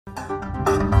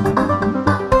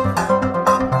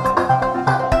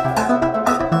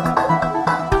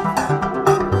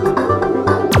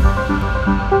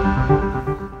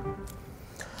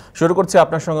শুরু করছি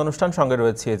আপনার সঙ্গে অনুষ্ঠান, সঙ্গে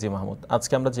রয়েছে এজি মাহমুদ।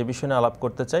 আজকে আমরা যে বিষয় নিয়ে আলাপ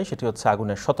করতে চাই সেটি হচ্ছে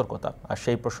আগুনের সতর্কতা। আর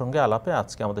সেই প্রসঙ্গে আলাপে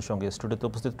আজকে আমাদের সঙ্গে স্টুডিওতে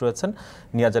উপস্থিত রয়েছেন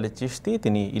নিয়াজ আলী চিশতি।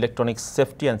 তিনি electronics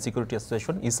safety and security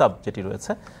association ইসাব যেটি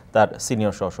রয়েছে তার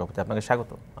সিনিয়র সহসভাপতি। আপনাকে স্বাগত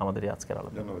আমাদের এই আজকের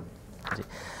আলাপ। ধন্যবাদ। জি,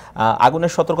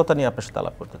 আগুনের সতর্কতা নিয়ে আপনার সাথে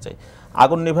আলাপ করতে চাই।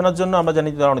 আগুন নেভানোর জন্য আমরা জানি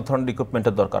যে অনেক ধরনের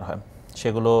ইকুইপমেন্টের দরকার হয়,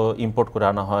 সেগুলো ইম্পোর্ট করে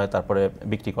আনা হয়, তারপরে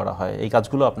বিক্রি করা হয়, এই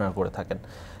কাজগুলো আপনারা করে থাকেন।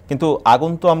 কিন্তু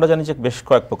আগুন তো আমরা জানি যে বেশ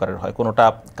কয়েক প্রকারের হয়, কোনোটা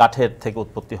কাঠের থেকে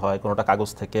উৎপত্তি হয়, কোনোটা কাগজ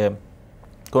থেকে,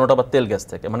 কোনোটা আবার তেল গ্যাস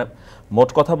থেকে। মানে মোট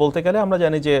কথা বলতে গেলে আমরা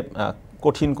জানি যে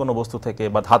কঠিন কোনো বস্তু থেকে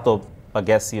বা ধাতব বা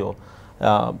গ্যাসীয়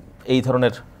এই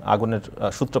ধরনের আগুনের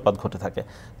সূত্রপাত ঘটে থাকে।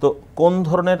 তো কোন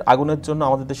ধরনের আগুনের জন্য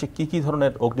আমাদের দেশে কি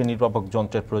ধরনের অগ্নি নির্বাপক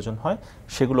যন্ত্রের প্রয়োজন হয়,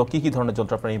 সেগুলো কি ধরনের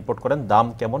যন্ত্র আপনারা ইম্পোর্ট করেন, দাম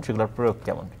কেমন, সেগুলোর প্রয়োগ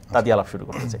কেমন, তা দিয়ে আলাপ শুরু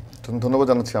করতে চাই। ধন্যবাদ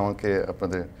জানাচ্ছি আমাকে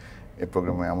আপনাদের এই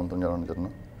প্রোগ্রামে আমন্ত্রণ জানানোর জন্য।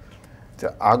 যে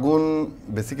আগুন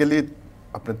বেসিক্যালি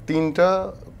আপনার তিনটা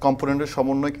কম্পোনেন্টের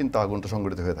সমন্বয়ে কিন্তু আগুনটা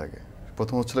সংগঠিত হয়ে থাকে।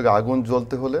 প্রথম হচ্ছিল গিয়ে আগুন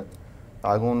জ্বলতে হলে,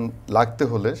 আগুন লাগতে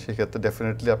হলে সেক্ষেত্রে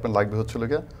ডেফিনেটলি আপনার লাগবে হচ্ছিল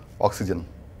গিয়ে অক্সিজেন,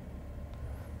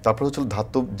 তারপর হচ্ছিল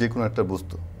ধাতব যে কোনো একটা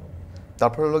বস্তু,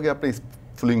 তারপর হলো গিয়ে আপনার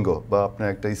স্ফুলিঙ্গ বা আপনার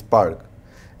একটা স্পার্ক।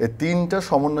 এই তিনটা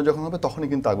সমন্বয় যখন হবে তখনই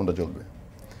কিন্তু আগুনটা জ্বলবে।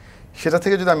 সেটা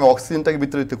থেকে যদি আমি অক্সিজেনটাকে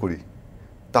বিতরিত করি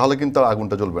তাহলে কিন্তু আর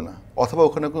আগুনটা জ্বলবে না, অথবা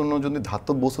ওখানে কোনো যদি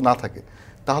ধাতব বস্তু না থাকে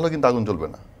তাহলে কিন্তু আগুন জ্বলবে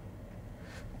না।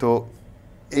 তো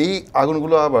এই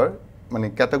আগুনগুলো আবার মানে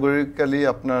ক্যাটাগরিক্যালি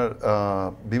আপনার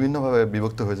বিভিন্নভাবে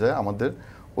বিভক্ত হয়ে যায় আমাদের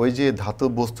ওই যে ধাতব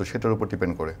বস্তু সেটার উপর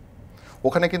ডিপেন্ড করে।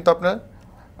 ওখানে কিন্তু আপনার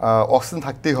অক্সিজেন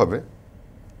থাকতেই হবে,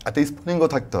 একটা স্ফুলিঙ্গ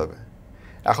থাকতে হবে।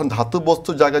 এখন ধাতব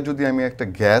বস্তুর জায়গায় যদি আমি একটা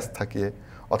গ্যাস থাকে,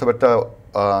 অথবা একটা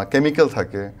কেমিক্যাল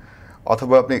থাকে,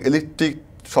 অথবা আপনি ইলেকট্রিক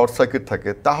শর্ট সার্কিট থাকে,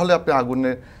 তাহলে আপনি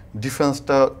আগুনের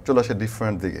ডিফারেন্সটা চলে আসে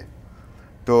ডিফারেন্ট দিকে।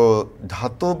 তো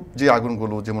ধাতব যে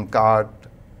আগুনগুলো যেমন কাঠ,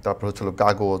 তারপর হচ্ছিল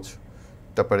কাগজ,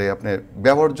 তারপরে আপনার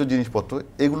ব্যবহার্য জিনিসপত্র,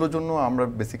 এগুলোর জন্য আমরা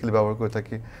বেসিক্যালি ব্যবহার করে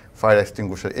থাকি fire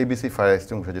extinguisher, ABC fire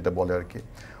extinguisher যেটা বলে আর কি।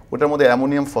 ওটার মধ্যে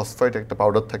অ্যামোনিয়াম ফসফাইড একটা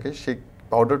পাউডার থাকে। সেই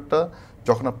পাউডারটা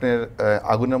যখন আপনার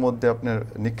আগুনের মধ্যে আপনার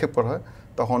নিক্ষেপ করা হয়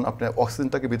তখন আপনার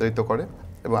অক্সিজেনটাকে বিতাড়িত করে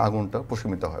এবং আগুনটা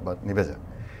প্রশমিত হয় বা নিভে যায়।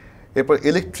 এরপর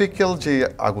ইলেকট্রিক্যাল যে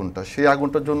আগুনটা, সেই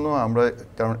আগুনটার জন্য আমরা,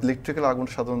 কারণ ইলেকট্রিক্যাল আগুন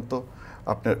সাধারণত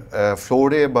আপনার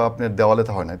ফ্লোরে বা আপনার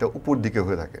দেওয়ালেতে হয় না, এটা উপর দিকে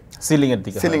হয়ে থাকে,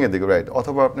 সিলিংয়ের দিকে, রাইট।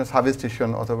 অথবা আপনার সাব স্টেশন,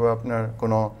 অথবা আপনার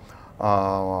কোনো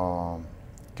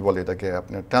কী বলে এটাকে,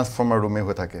 আপনার ট্রান্সফর্মার রুমে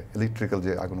হয়ে থাকে ইলেকট্রিক্যাল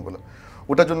যে আগুনগুলো।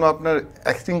 ওটার জন্য আপনার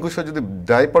এক্সটিংগুইশার যদি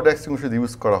ড্রাই পাউডার এক্সটিংগুইশার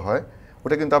ইউজ করা হয়,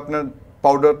 ওটা কিন্তু আপনার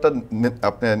পাউডারটা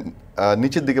আপনার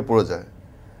নিচের দিকে পড়ে যায়,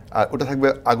 আর ওটা থাকবে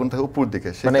আগুন থাকে উপর দিকে।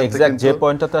 মানে এক্স্যাক্ট যে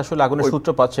পয়েন্টটাতে আসলে আগুনের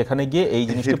সূত্রপাত সেখানে গিয়ে এই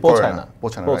জিনিসটি পৌঁছায় না।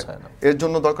 এর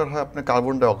জন্য দরকার হয় আপনার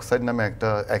কার্বন ডাই অক্সাইড নামে একটা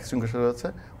এক্সটিংগুইশার আছে,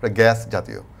 ওটা গ্যাস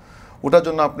জাতীয়। ওটার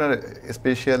জন্য আপনার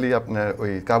স্পেশালি আপনার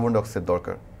ওই কার্বন ডাই অক্সাইড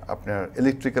দরকার আপনার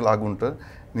ইলেকট্রিক্যাল আগুনটা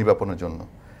নির্বাপনের জন্য।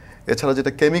 এছাড়া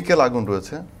যেটা কেমিক্যাল আগুন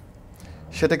রয়েছে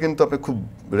সেটা কিন্তু আপনি খুব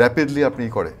র্যাপিডলি আপনি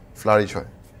করে ফ্লারিশ হয়,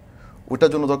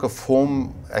 ওটার জন্য দরকার ফোম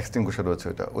এক্সটিংগুইশার রয়েছে।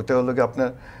 ওটা হলো গিয়ে আপনার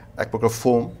এক প্রকার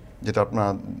ফোম, যেটা আপনার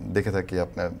দেখে থাকি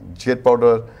আপনার জেট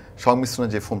পাউডার সংমিশ্রণে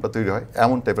যে ফোমটা তৈরি হয়,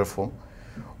 এমন টাইপের ফোম।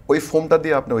 ওই ফোমটা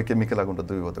দিয়ে আপনার ওই কেমিক্যাল আগুনটা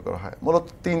দ্রবীভূত করা হয়। মূলত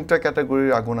তিনটা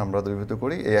ক্যাটাগরির আগুন আমরা দ্রবীভূত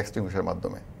করি এই এক্সটিংগুইশারের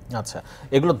মাধ্যমে। আচ্ছা,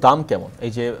 এগুলোর দাম কেমন?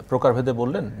 এই যে প্রকারভেদে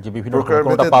বললেন যে বিভিন্ন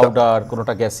কোনটা পাউডার,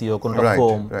 কোনটা গ্যাসীয়, কোনটা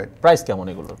ফোম, প্রাইস কেমন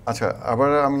এগুলোর? আচ্ছা, আবার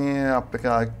আমি আপনাকে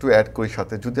আরেকটু অ্যাড করি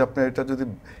সাথে, যদি আপনার এটা যদি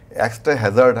এক্সট্রা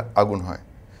হ্যাজার্ড আগুন হয়,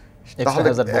 তাহলে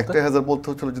একটা হ্যাজার্ড বলতে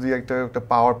হচ্ছিল যদি একটা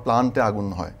পাওয়ার প্লান্টে আগুন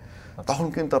হয়, তখন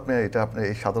কিন্তু আপনি এটা আপনার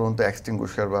এই সাধারণত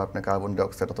এক্সটিংগুইশার বা আপনার কার্বন ডাই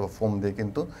অক্সাইড অথবা ফোম দিয়ে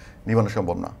কিন্তু নিবানো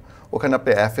সম্ভব না। ওখানে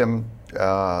আপনি FM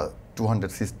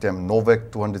 200 সিস্টেম, নোভেক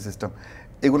 200 সিস্টেম,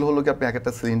 এগুলো হলো কি আপনি এক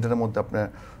একটা সিলিন্ডারের মধ্যে আপনার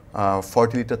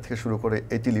 40 লিটার থেকে শুরু করে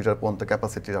 80 লিটার পর্যন্ত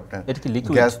ক্যাপাসিটির আপনার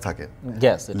গ্যাস থাকে,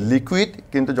 লিকুইড,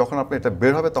 কিন্তু যখন আপনি এটা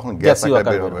বের হবে তখন গ্যাস আকারে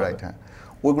বের হবে, রাইট। হ্যাঁ,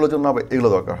 ওইগুলোর জন্য আবার এগুলো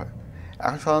দরকার হয়।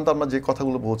 এখন সাধারণত আমরা যে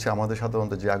কথাগুলো বলছি, আমাদের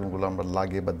সাধারণত যে আগুনগুলো আমরা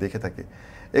লাগে বা দেখে থাকি,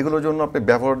 এগুলোর জন্য আপনি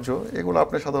ব্যবহার্য, এগুলো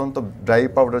আপনি সাধারণত ড্রাই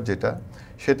পাউডার যেটা,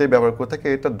 সেটাই ব্যবহার করে থাকে।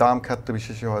 এটার দাম ক্ষেত্র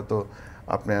বিশেষে হয়তো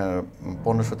আপনার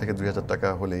 1500 থেকে 2000 টাকা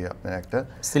হলেই আপনার একটা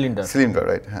সিলিন্ডার,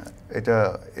 রাইট। হ্যাঁ, এটা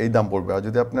এই দাম পড়বে। আর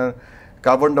যদি আপনার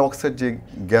কার্বন ডাই অক্সাইড যে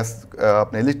গ্যাস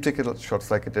আপনার ইলেকট্রিক্যাল শর্ট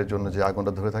সার্কিটের জন্য যে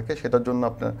আগুনটা ধরে থাকে, সেটার জন্য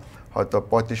আপনার হয়তো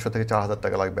 3500 থেকে 4000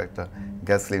 টাকা লাগবে একটা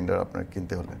গ্যাস সিলিন্ডার আপনার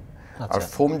কিনতে হলে। আর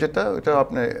ফোম যেটা, ওটা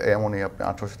আপনার এমনই আপনি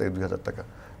 1800 থেকে 2000 টাকা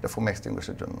ফোম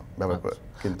এক্সটিংগুইশারের জন্য ব্যবহার করে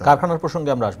কিনতে। কারখানার প্রসঙ্গে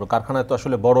আমরা আসবো। কারখানায় তো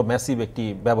আসলে বড় ম্যাসিভ একটি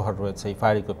ব্যবহার রয়েছে এই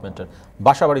ফায়ার ইকুইপমেন্টের।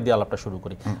 বাসা বাড়ি দিয়ে আলাপটা শুরু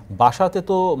করি। বাসাতে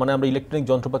তো মানে আমরা ইলেকট্রনিক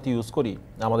যন্ত্রপাতি ইউজ করি,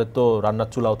 আমাদের তো রান্নার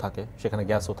চুলাও থাকে, সেখানে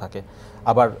গ্যাসও থাকে,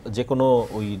 আবার যে কোনো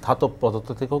ওই ধাতব পদার্থ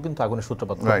থেকেও কিন্তু আগুনের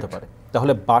সূত্রপাত করতে পারে।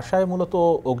 তাহলে বাসায় মূলত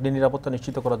অগ্নি নিরাপত্তা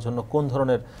নিশ্চিত করার জন্য কোন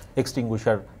ধরনের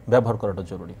এক্সটিংগুইশার ব্যবহার করাটা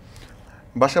জরুরি?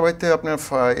 বাসা বাড়িতে আপনার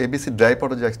এবিসি ড্রাই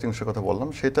পাউডার যে এক্সটিংগুইশার কথা বললাম,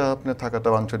 সেটা আপনার থাকাটা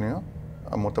বাঞ্ছনীয়।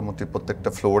 মোটামুটি প্রত্যেকটা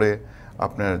ফ্লোরে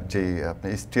আপনার যে আপনার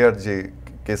স্টেয়ার যে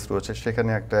কেস রয়েছে সেখানে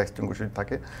একটা এক্সটিংগুইশার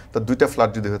থাকে। তো 2টা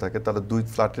ফ্ল্যাট যদি হয়ে থাকে তাহলে 2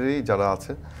 ফ্ল্যাটেরই যারা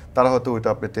আছে তারা হয়তো ওইটা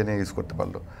আপনি টেনে ইউজ করতে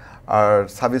পারলো। আর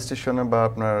সার্ভিস স্টেশনে বা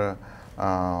আপনার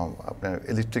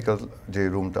ইলেকট্রিক্যাল যে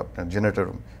রুমটা আপনার জেনারেটর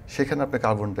রুম, সেখানে আপনার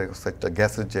কার্বন ডাইঅক্সাইডটা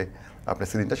গ্যাসের যে আপনার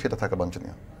সিলিন্ডার সেটা থাকা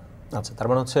বাঞ্ছনীয়। আচ্ছা, তার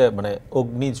মানে হচ্ছে মানে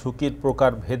অগ্নি ঝুঁকির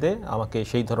প্রকার ভেদে আমাকে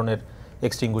সেই ধরনের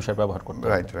এক্সটিংগুইশার ব্যবহার করতে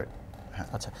হবে। রাইট।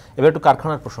 আচ্ছা, এবার একটু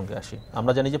কারখানার প্রসঙ্গে আসি।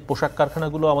 আমরা জানি যে পোশাক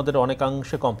কারখানাগুলো আমাদের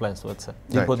অনেকাংশে কমপ্লায়েন্স হয়েছে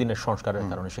দীর্ঘদিনের সংস্কারের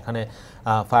কারণে। সেখানে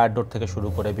ফায়ার ডোর থেকে শুরু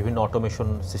করে বিভিন্ন অটোমেশন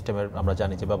সিস্টেমের আমরা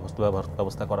জানি যে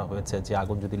ব্যবস্থা করা হয়েছে, যে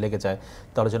আগুন যদি লেগে যায়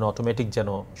তাহলে যেন অটোমেটিক যেন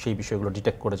সেই বিষয়গুলো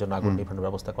ডিটেক্ট করে যেন আগুন নিভানোর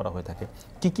ব্যবস্থা করা হয়ে থাকে।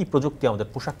 কি কি প্রযুক্তি আমাদের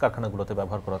পোশাক কারখানাগুলোতে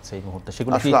ব্যবহার করা হচ্ছে এই মুহূর্তে?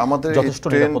 সেগুলো কি আমাদের যথেষ্ট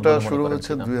নিরাপদ বলে মনে শুরু করেন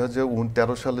হচ্ছে কিনা?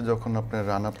 2013 সালে যখন আপনার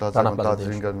রানা প্লাজা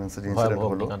তাজরিন গার্মেন্টসের ইনসিডেন্ট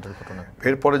হলো, ঘটনা।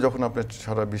 এরপরে যখন আপনার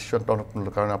সারা বিশ্ব টনক নড়ল,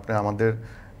 কারণ আপনি আমাদের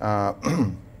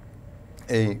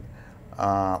এই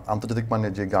আন্তর্জাতিক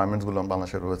মানের যে গার্মেন্টসগুলো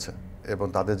বাংলাদেশে রয়েছে এবং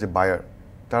তাদের যে বায়ার,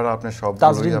 তারা আপনার সব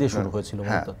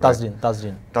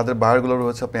তাদের বায়ারগুলো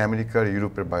রয়েছে আপনি আমেরিকার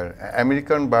ইউরোপের বায়ার।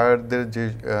 আমেরিকান বায়ারদের যে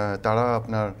তারা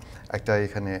আপনার একটা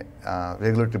এখানে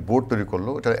রেগুলেটরি বোর্ড তৈরি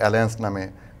করলো, এটা অ্যালায়েন্স নামে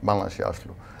বাংলাদেশে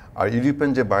আসলো। আর ইউরোপিয়ান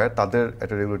যে বায়ার তাদের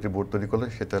একটা রেগুলেটরি বোর্ড তৈরি করলো,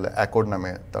 সেটা হলো অ্যাকর্ড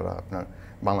নামে তারা আপনার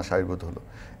বাংলাদেশে আবির্ভূত হলো।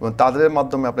 এবং তাদের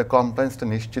মাধ্যমে আপনার কমপ্লায়েন্সটা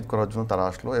নিশ্চিত করার জন্য তারা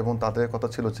আসলো। এবং তাদের কথা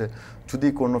ছিল যে যদি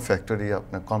কোনো ফ্যাক্টরি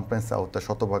আপনার কমপ্লায়েন্স আওতায়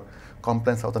শতভাগ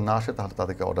কমপ্লায়েন্স আওতায় না আসে তাহলে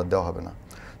তাদেরকে অর্ডার দেওয়া হবে না।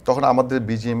 তখন আমাদের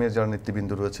বিজিএমএ যারা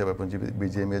নেতৃবৃন্দ রয়েছে এবং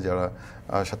বিজিএমএ যারা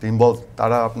সাথে ইনভলভ,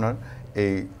 তারা আপনার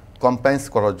এই কমপ্লায়েন্স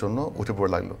করার জন্য উঠে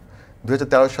পড়ে লাগলো।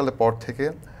 2013 সালের পর থেকে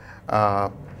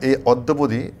এই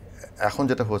অদ্যাবধি এখন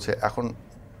যেটা হচ্ছে, এখন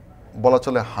বলা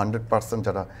চলে 100%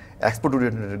 যারা এক্সপোর্ট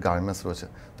ওরিয়েন্টেড গার্মেন্টস রয়েছে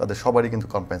তাদের সবারই কিন্তু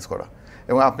কমপ্লায়েন্স করা।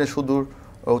 এবং আপনি শুধু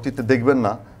অতীতে দেখবেন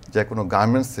না যে কোনো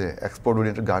গার্মেন্টসে এক্সপোর্ট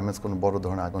ওরিয়েন্টেড গার্মেন্টস কোনো বড়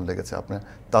ধরনের আগুন লেগেছে। আপনার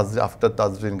আফটার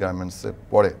তাজরিন গার্মেন্টসে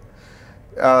পরে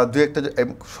দু একটা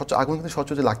আগুন কিন্তু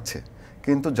সচরাচর লাগছে,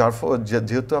 কিন্তু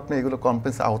যেহেতু আপনি এগুলো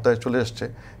কমপ্লায়েন্স আওতায় চলে এসছে,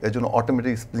 এর জন্য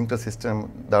অটোমেটিক স্প্রিংকলার সিস্টেম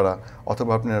দ্বারা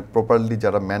অথবা আপনার প্রপারলি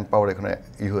যারা ম্যান পাওয়ার এখানে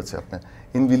হয়েছে আপনার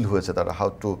ইনবিল্ড হয়েছে, তারা how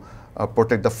to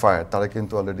protect the fire, তারা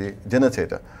কিন্তু অলরেডি জেনেছে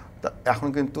এটা। তা এখন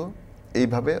কিন্তু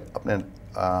এইভাবে আপনার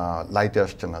লাইটে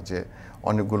আসছে না যে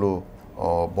অনেকগুলো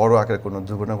বড় আকারের কোনো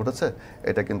দুর্ঘটনা ঘটেছে,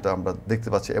 এটা কিন্তু আমরা দেখতে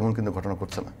পাচ্ছি, এমন কিন্তু ঘটনা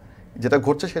ঘটছে না। যেটা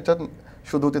ঘটছে সেটা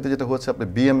শুধু অতীতে যেটা হচ্ছে আপনার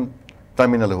বিএম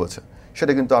টার্মিনালে হয়েছে,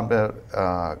 সেটা কিন্তু আপনার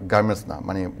গার্মেন্টস না,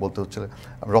 মানে বলতে হচ্ছে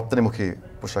রপ্তানিমুখী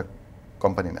পোশাক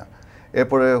কোম্পানি না।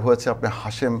 এরপরে হয়েছে আপনার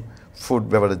হাশেম ফুড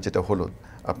বেভারেজ যেটা হলো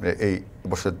আপনার এই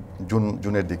বছর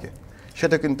জুনের দিকে,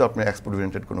 সেটা কিন্তু আপনার এক্সপোর্ট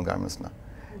ওরিয়েন্টেড কোনো গার্মেন্টস না।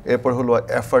 এরপর হলো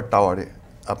এফআর টাওয়ারে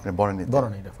আপনার বনানী,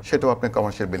 সেটাও আপনার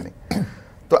কমার্শিয়াল বিল্ডিং।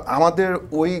 তো আমাদের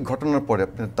ওই ঘটনার পরে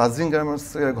আপনার তাজরিন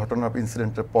গার্মেন্টসের ঘটনার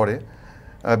ইনসিডেন্টের পরে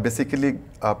বেসিক্যালি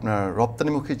আপনার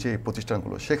রপ্তানিমুখী যে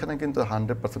প্রতিষ্ঠানগুলো সেখানে কিন্তু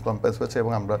 100% কমপ্লায়েন্স হয়েছে।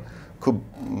 এবং আমরা খুব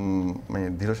মানে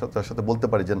দৃঢ়তার সাথে বলতে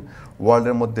পারি যে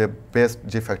ওয়ার্ল্ডের মধ্যে বেস্ট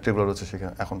যে ফ্যাক্টরিগুলো রয়েছে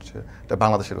সেখানে এখন সেটা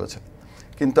বাংলাদেশে রয়েছে।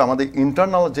 কিন্তু আমাদের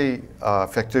ইন্টারনাল যেই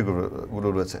ফ্যাক্টরিগুলো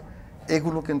রয়েছে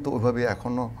এগুলো কিন্তু ওইভাবে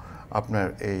এখনও আপনার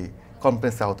এই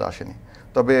কমপ্লায়েন্সে আওতা আসেনি।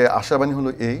 তবে আশাবাণী হলো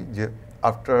এই যে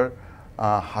আফটার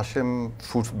হাশেম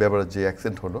ফুডস বেভারেজ যে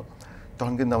অ্যাক্সিডেন্ট হলো,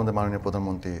 তখন কিন্তু আমাদের মাননীয়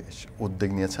প্রধানমন্ত্রী উদ্যোগ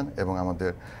নিয়েছেন এবং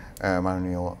আমাদের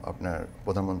মাননীয় আপনার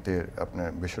প্রধানমন্ত্রীর আপনার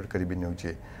বেসরকারি বিনিয়োগ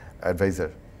যে অ্যাডভাইজার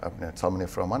আপনার সালমান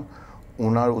এফ রহমান,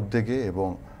 ওনার উদ্যোগে এবং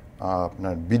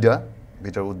আপনার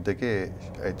বিডার উদ্যোগে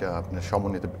এটা আপনার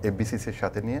সমন্বিত এফবিসিসির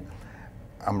সাথে নিয়ে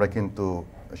আমরা কিন্তু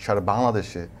সারা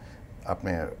বাংলাদেশে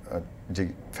আপনার যে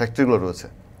ফ্যাক্টরিগুলো রয়েছে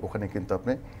ওখানে কিন্তু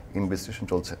আপনি ইনভেস্টিগেশন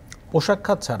চলছে। পোশাক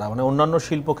খাত ছাড়া মানে অন্যান্য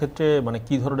শিল্পক্ষেত্রে মানে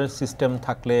কী ধরনের সিস্টেম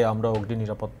থাকলে আমরা অগ্নি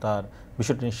নিরাপত্তার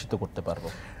বিষয়টি নিশ্চিত করতে পারবো?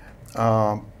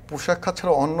 পোশাক খাত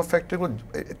ছাড়া অন্য ফ্যাক্টরিগুলো,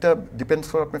 এটা ডিপেন্ডস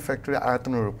করে আপনার ফ্যাক্টরি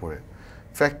আয়তনের উপরে।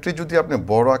 ফ্যাক্টরি যদি আপনি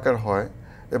বড় আকার হয়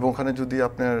এবং ওখানে যদি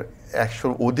আপনার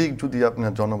 100 অধিক যদি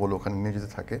আপনার জনবল ওখানে নিয়োজিত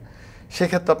থাকে,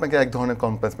 সেক্ষেত্রে আপনাকে এক ধরনের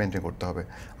কমপ্লায়েন্স মেনটেন করতে হবে।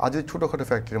 আর যদি ছোটোখাটো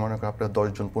ফ্যাক্টরি মনে করেন আপনার 10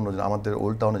 জন 15 জন, আমাদের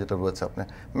ওল্ড টাউনে যেটা রয়েছে আপনার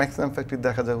ম্যাক্সিমাম ফ্যাক্টরি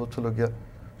দেখা যায় হচ্ছিল গিয়া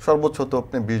সর্বোচ্চ তো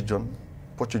আপনি 20 জন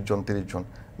 25 জন 30 জন,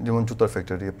 যেমন জুতার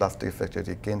ফ্যাক্টরি, প্লাস্টিক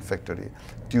ফ্যাক্টরি, কেন ফ্যাক্টরি,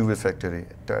 টিউবের ফ্যাক্টরি,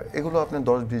 এগুলো আপনার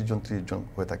 10 20 জন 30 জন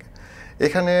হয়ে থাকে।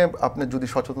 এখানে আপনার যদি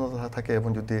সচেতনতা থাকে এবং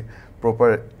যদি প্রপার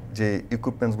যে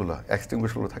ইকুইপমেন্টসগুলো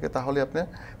এক্সটিংগুইশারগুলো থাকে তাহলে আপনার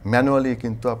ম্যানুয়ালি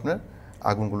কিন্তু আপনার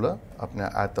আগুনগুলো আপনার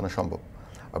আয়ত্তানো সম্ভব।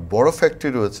 আর বড়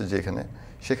ফ্যাক্টরি রয়েছে যেখানে,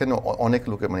 সেখানে অনেক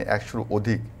লোকের মানে 100-র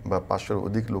অধিক বা 500-র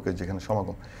অধিক লোকের যেখানে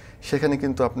সমাগম, সেখানে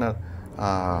কিন্তু আপনার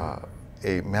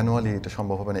এই ম্যানুয়ালি এটা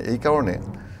সম্ভব হবে না। এই কারণে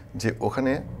যে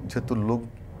ওখানে যেহেতু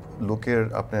লোকের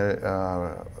আপনার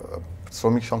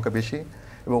শ্রমিক সংখ্যা বেশি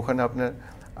এবং ওখানে আপনার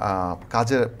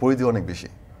কাজের পরিধি অনেক বেশি,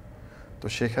 তো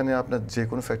সেখানে আপনার যে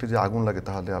কোনো ফ্যাক্টরি যদি আগুন লাগে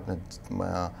তাহলে আপনার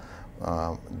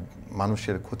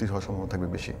মানুষের ক্ষতি হওয়ার সম্ভাবনা থাকবে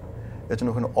বেশি। এর জন্য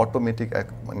ওখানে অটোমেটিক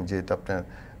মানে যেটা আপনার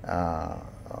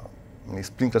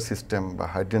স্প্রিংকলার সিস্টেম বা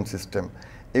হাইড্রেন্ট সিস্টেম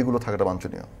এগুলো থাকাটা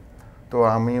বাঞ্ছনীয়। তো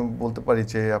আমি বলতে পারি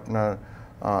যে আপনার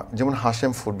যেমন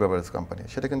হাশেম ফুড বেভারেজ কোম্পানি,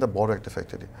 সেটা কিন্তু বড় একটা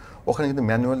ফ্যাক্টরি, ওখানে কিন্তু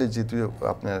ম্যানুয়ালি যেহেতু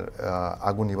আপনার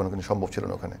আগুন নিবানো কিন্তু সম্ভব ছিল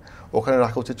না। ওখানে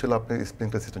রাখা উচিত ছিল আপনার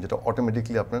স্প্রিংকলার সিস্টেম, যেটা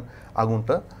অটোমেটিকলি আপনার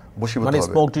আগুনটা বশীভূত হবে। মানে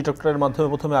স্মোক ডিটেক্টরের মাধ্যমে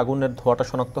প্রথমে আগুনের ধোঁয়াটা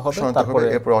শনাক্ত হবে, তারপরে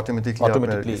এরপর অটোমেটিকলি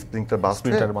আপনার স্প্রিংকলার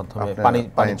বাস্টের মাধ্যমে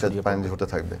পানি হতে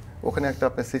থাকবে। ওখানে একটা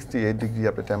আপনার 68 ডিগ্রি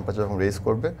আপনার টেম্পারেচার যখন রেজ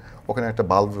করবে, ওখানে একটা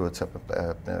বাল্ব রয়েছে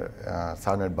আপনার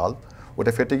সার্নের বাল্ব,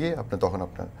 ওটা ফেটে গিয়ে আপনি তখন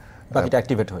আপনার বাকিটা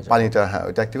অ্যাক্টিভেট হয়ে যাবে, পানিটা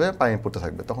ওইটা অ্যাক্টিভ হয়ে পানি পড়তে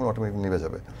থাকবে, তখন অটোমেটিক নিভে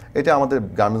যাবে। এটা আমাদের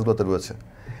গার্মেন্টসগুলোতে রয়েছে।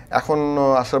 এখন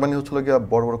আশাবাণী হচ্ছিল গিয়ে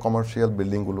বড় বড় কমার্শিয়াল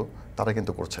বিল্ডিংগুলো তারা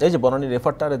কিন্তু করছে। এই যে বনানী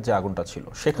রেফারটারের যে আগুনটা ছিল,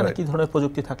 সেখানে কি ধরনের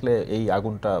প্রযুক্তি থাকলে এই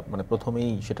আগুনটা মানে প্রথমেই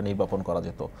সেটা নির্বাপন করা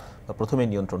যেত বা প্রথমেই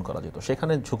নিয়ন্ত্রণ করা যেত?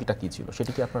 সেখানে ঝুঁকিটা কি ছিল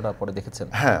সেটি কি আপনারা পরে দেখেছেন?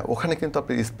 হ্যাঁ, ওখানে কিন্তু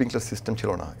আপনার স্প্রিংকলার সিস্টেম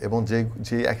ছিল না, এবং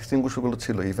যে এক্সটিংগুইশারগুলো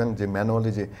ছিল, ইভেন যে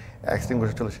ম্যানুয়ালি যে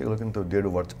এক্সটিংগুইশার ছিল সেগুলো কিন্তু ডেড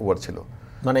ওভার ছিল,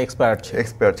 মানে এক্সপায়ার্ড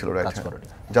ছিল, রাইট,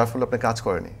 যার ফলে আপনি কাজ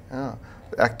করেনি। হ্যাঁ,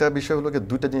 একটা বিষয় হলো কি,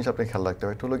 দুইটা জিনিস আপনি খেয়াল রাখতে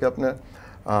হবে। একটা হলো কি আপনার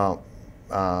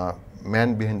ম্যান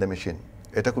বিহাইন্ড দ্য মেশিন,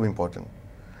 এটা খুব ইম্পর্টেন্ট,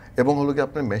 এবং হলো কি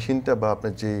আপনার মেশিনটা বা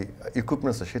আপনার যে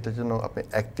ইকুইপমেন্টস সেটার জন্য আপনি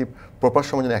অ্যাক্টিভ, প্রপার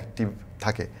সময় যেন অ্যাক্টিভ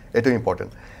থাকে, এটাও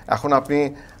ইম্পর্টেন্ট। এখন আপনি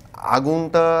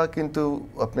আগুনটা কিন্তু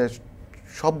আপনার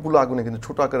সবগুলো আগুনে কিন্তু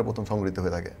ছোটো আকারে প্রথম সংগৃহীত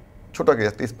হয়ে থাকে, ছোটো আকারে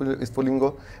একটা স্ফুলিঙ্গ,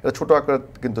 এটা ছোটো আকারে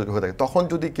কিন্তু হয়ে থাকে। তখন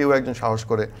যদি কেউ একজন সাহস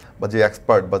করে বা যে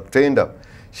এক্সপার্ট বা ট্রেন্ড আপ,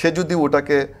 সে যদি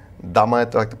ওটাকে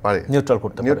দামায়তে রাখতে পারে, নিয়ন্ত্রণ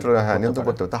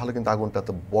করতে পারে, তাহলে কিন্তু আগুনটা এত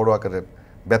বড় আকারে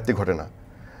ব্যাপ্তি ঘটে না।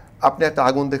 আপনি একটা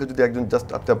আগুন দেখে যদি একজন জাস্ট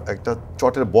একটা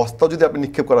চটের বস্তাও যদি আপনি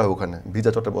নিক্ষেপ করা হয় ওখানে,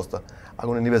 ভিজা চটের বস্তা,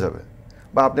 আগুনে নিভে যাবে।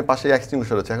 বা আপনি পাশে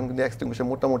এক্সটিংগুইশার রয়েছে, এখন কিন্তু এক্সটিংগুইশার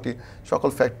মোটামুটি সকল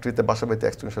ফ্যাক্টরিতে বাসা বাড়িতে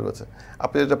এক্সটিংগুইশার রয়েছে।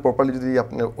 আপনি এটা প্রপারলি যদি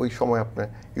আপনি ওই সময় আপনি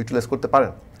ইউটিলাইজ করতে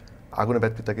পারেন, আগুনের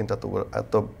ব্যাপ্তিটা কিন্তু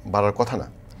এত বাড়ার কথা না।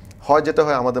 হয় যেটা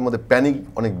হয়, আমাদের মধ্যে প্যানিক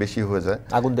অনেক বেশি হয়ে যায়,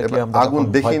 আগুন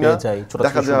দেখি না,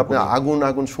 দেখা যায় আপনি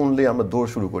আগুন শুনলেই আমরা দৌড়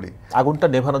শুরু করি, আগুনটা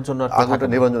নেভানোর জন্য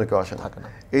কেউ আসে না।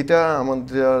 এটা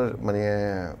আমাদের মানে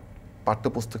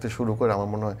পাঠ্যপুস্তক থেকে শুরু করে আমার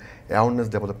মনে হয় অ্যাওয়ারনেস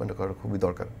ডেভেলপমেন্ট করা খুবই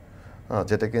দরকার,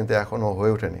 যেটা কিন্তু এখনো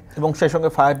হয়ে ওঠেনি। এবং সেই সঙ্গে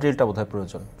ফায়ার ড্রিলটা বোধহয়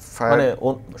প্রয়োজন, মানে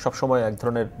সবসময় এক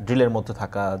ধরনের ড্রিলের মধ্যে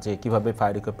থাকা, যে কিভাবে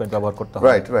ফায়ার ইকুইপমেন্ট ব্যবহার করতে হয়।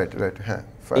 রাইট, হ্যাঁ,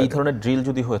 এই ধরনের ড্রিল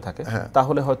যদি হয়ে থাকে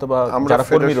তাহলে হয়তো বা যারা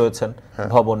কর্মী রয়েছেন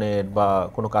ভবনের বা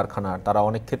কোনো কারখানার, তারা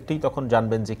অনেক ক্ষেত্রেই তখন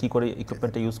জানবেন যে কি করে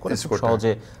ইকুইপমেন্টটা ইউজ করে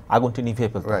সহজে আগুনটি নিভিয়ে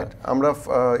ফেলতে হয়। আমরা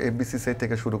এফবিসিসি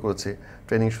থেকে শুরু করেছি,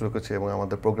 ট্রেনিং শুরু করেছি, এবং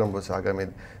আমাদের প্রোগ্রাম রয়েছে আগামী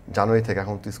জানুয়ারি থেকে।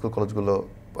 এখন তো স্কুল কলেজগুলো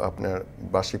আপনার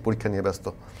বার্ষিক পরীক্ষা নিয়ে ব্যস্ত।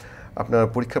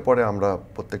 আপনার পরীক্ষার পরে আমরা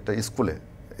প্রত্যেকটা স্কুলে,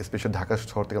 স্পেশালি ঢাকা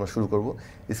শহর থেকে আমরা শুরু করব,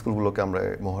 স্কুলগুলোকে আমরা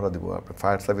মহড়া দেবো। আপনার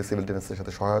ফায়ার সার্ভিস, সিভিল ডিফেন্সের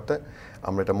সাথে সহায়তায়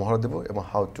আমরা এটা মহড়া দেবো, এবং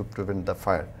how to prevent the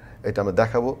fire এটা আমরা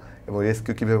দেখাবো, এবং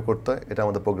রেস্কিউ কীভাবে করতে হয় এটা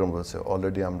আমাদের প্রোগ্রাম রয়েছে।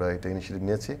 অলরেডি আমরা এটা ইনিশিয়েটিভ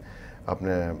নিয়েছি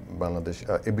আপনার বাংলাদেশ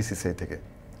এফবিসিসি থেকে।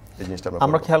 এই জিনিসটা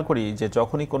আমরা খেয়াল করি যে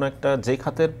যখনই কোনো একটা, যে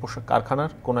খাতের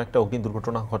কারখানার কোনো একটা অগ্নি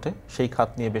দুর্ঘটনা ঘটে, সেই খাত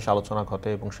নিয়ে বেশ আলোচনা ঘটে,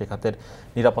 এবং সেই খাতের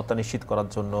নিরাপত্তা নিশ্চিত করার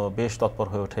জন্য বেশ তৎপর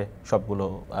হয়ে ওঠে সবগুলো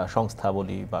সংস্থা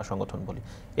বলি বা সংগঠন বলি।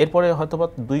 এরপরে হয়তো বা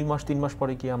 2 মাস 3 মাস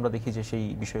পরে গিয়ে আমরা দেখি যে সেই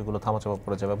বিষয়গুলো থামাচাপা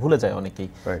পড়ে যায় বা ভুলে যায় অনেকেই,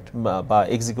 বা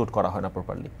এক্সিকিউট করা হয় না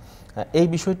প্রপারলি। এই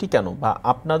বিষয়টি কেন, বা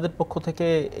আপনাদের পক্ষ থেকে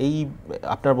এই,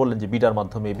 আপনারা বললেন যে বিডার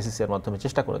মাধ্যমে, বিসিসিআর মাধ্যমে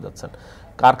চেষ্টা করে যাচ্ছেন,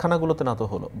 কারখানাগুলোতে না তো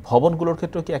হলো, ভবনগুলোর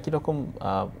ক্ষেত্রেও কি একই রকম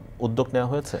উদ্যোগ নেওয়া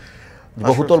হয়েছে?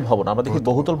 বহুতল ভবন, আমরা দেখি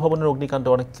বহুতল ভবনের অগ্নিকাণ্ডে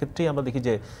অনেক ক্ষেত্রেই আমরা দেখি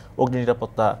যে অগ্নি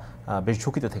নিরাপত্তা বেশ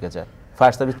ঝুঁকিতে থেকে যায়,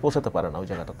 ফায়ার সার্ভিস পৌঁছাতে পারে না ওই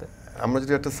জায়গাটাতে। আমরা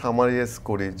যদি একটা সামারাইজ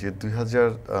করি যে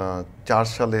 2004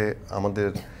 সালে আমাদের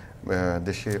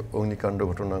দেশে অগ্নিকাণ্ড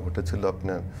ঘটনা ঘটেছিল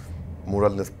আপনার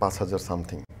মোরাললেস 5000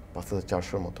 সামথিং,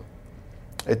 5400 মতো।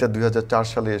 এটা 2004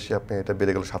 সালে এসে আপনি এটা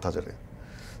বেড়ে গেল 7000-এ,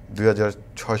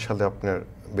 2006 সালে আপনার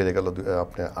বেড়ে গেল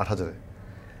আপনার 8000-এ,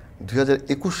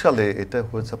 2021 সালে এটা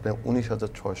হয়েছে আপনার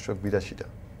 19,682টা।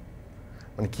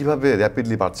 মানে কীভাবে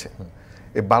র্যাপিডলি বাড়ছে।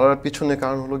 এই বাড়ার পিছনে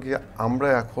কারণ হলো গিয়ে আমরা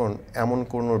এখন এমন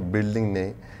কোনো বিল্ডিং নেই,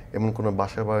 এমন কোনো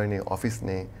বাসা বাড়ি নেই, অফিস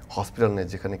নেই, হসপিটাল নেই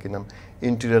যেখানে কিনা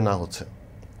ইন্টেরিয়র না হচ্ছে।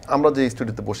 আমরা যে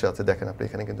স্টুডিওতে বসে আছে দেখেন আপনি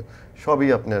এখানে কিন্তু সবই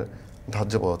আপনার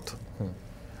ধার্য পদার্থ,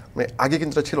 মানে আগে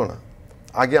কিন্তু এটা ছিল না।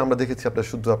 আগে আমরা দেখেছি আপনার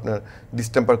শুধু আপনার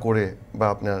ডিস্টেম্পার করে বা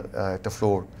আপনার একটা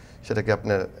ফ্লোর, সেটাকে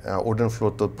আপনার উডেন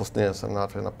ফ্লোর তো প্রশ্নে আসেন না,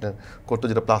 আপনার করতো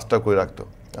যেটা প্লাস্টার করে রাখতো,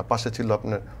 আর পাশে ছিল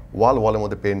আপনার ওয়ালের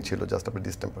মধ্যে পেন্ট ছিল জাস্ট আপনার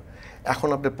ডিস্টেম্পার। এখন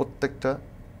আপনার প্রত্যেকটা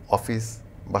অফিস,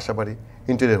 বাসাবাড়ি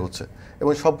ইন্টেরিয়র হচ্ছে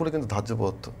এবং সবগুলো কিন্তু ধার্য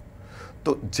পদার্থ।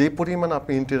 তো যে পরিমাণ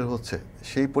আপনি ইন্টেরিয়র হচ্ছে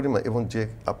সেই পরিমাণ এবং যে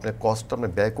আপনার কস্টটা আপনি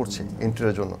ব্যয় করছে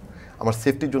ইন্টেরিয়রের জন্য, আমার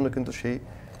সেফটির জন্য কিন্তু সেই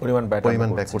পরিমাণ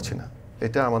ব্যয় করছি না।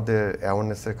 এটা আমাদের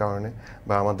অ্যাওয়ারনেসের কারণে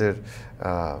বা আমাদের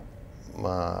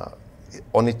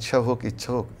অনিচ্ছা হোক ইচ্ছা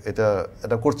হোক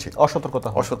এটা করছি,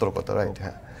 অসতর্কতা, রাইট।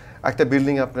 হ্যাঁ, একটা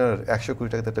বিল্ডিং আপনার 100 কোটি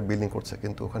টাকাতে একটা বিল্ডিং করছে,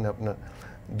 কিন্তু ওখানে আপনার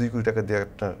 2 কোটি টাকা দিয়ে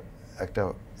আপনার একটা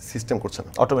সিস্টেম করছে না,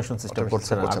 অটোমেশন সিস্টেম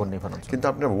করছে না আগুন নেভানোর জন্য। কিন্তু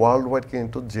আপনার ওয়ার্ল্ড ওয়াইড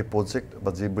কিন্তু যে প্রজেক্ট বা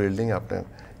যে বিল্ডিং আপনার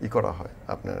করা হয়,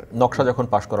 আপনার নকশা যখন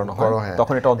পাস করানো হয়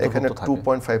তখন এটা অন্তর্ভুক্ত থাকে,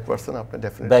 2.5% আপনি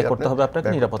ডেফিনেটলি ব্যয় করতে হবে আপনাকে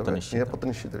নিরাপত্তা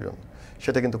নিশ্চিতের জন্য।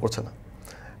 সেটা কিন্তু করছে না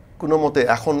কোনো মতে।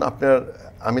 এখন আপনার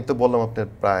আমি তো বললাম আপনার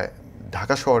প্রায়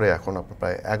ঢাকা শহরে এখন আপনার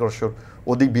প্রায় 1100-র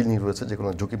অধিক বিল্ডিং রয়েছে যেগুলো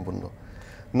ঝুঁকিপূর্ণ।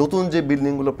 নতুন যে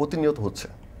বিল্ডিংগুলো প্রতিনিয়ত হচ্ছে,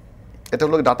 এটা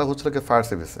হলো ডাটা হচ্ছে ফায়ার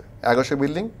সার্ভিসে 1100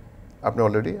 বিল্ডিং আপনি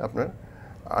অলরেডি আপনার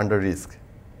আন্ডার রিস্ক।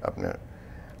 আপনার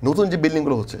নতুন যে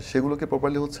বিল্ডিংগুলো হচ্ছে সেগুলো কি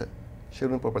প্রপারলি হচ্ছে?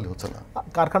 সেগুলো প্রপারলি হচ্ছে না।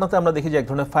 কারখানাতে আমরা দেখি যে এক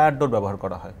ধরনের ফায়ার ডোর ব্যবহার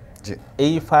করা হয়। জি,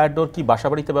 এই ফায়ার ডোর কি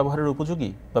বাসাবাড়িতে ব্যবহারের উপযোগী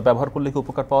বা ব্যবহার করলে কি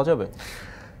উপকার পাওয়া যাবে?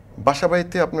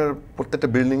 বাসাবাড়িতে আপনার প্রত্যেকটা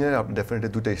বিল্ডিংয়ে আপনার ডেফিনেটলি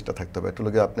 2টা এক্সট্রা থাকতে হবে। একটা হলো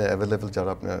আপনি অ্যাভেলেবেল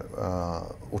যারা আপনার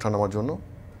ওঠানামার জন্য,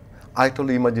 আরেকটা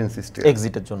হলো ইমার্জেন্সি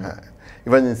এক্সিটের জন্য। হ্যাঁ,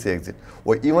 ইমার্জেন্সি এক্সিট।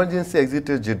 ওই ইমার্জেন্সি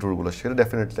এক্সিটের যে ডোরগুলো সেটা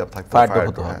ডেফিনেটলি থাকতে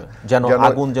হবে, যেন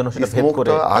আগুন যেন সেটা ভেদ করে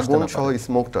আগুন সহ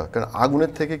স্মোকটা, কারণ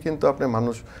আগুনের থেকে কিন্তু আপনার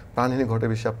মানুষ প্রাণহানি ঘটে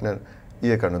বেশি আপনার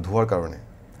কারণে, ধোঁয়ার কারণে।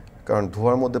 কারণ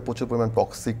ধোঁয়ার মধ্যে প্রচুর পরিমাণ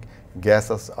টক্সিক গ্যাস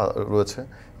রয়েছে।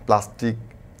 প্লাস্টিক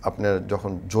আপনার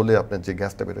যখন জ্বলে আপনার যে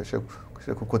গ্যাসটা বেরোয়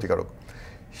সেটা খুব ক্ষতিকারক।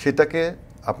 সেটাকে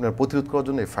আপনার প্রতিরোধ করার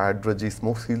জন্য এই ফায়ার ডোরের যে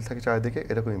স্মোক সিল থাকে চারিদিকে,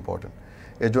 এটা খুব ইম্পর্টেন্ট।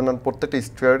 এর জন্য প্রত্যেকটা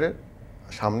স্টেয়ারের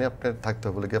সামনে আপনার থাকতে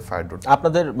হবে গিয়ে ফায়ার ডোর।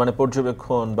 আপনাদের মানে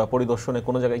পর্যবেক্ষণ বা পরিদর্শনে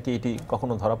কোনো জায়গায় কি এটি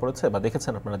কখনো ধরা পড়েছে বা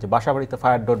দেখেছেন আপনারা যে বাসাবাড়িতে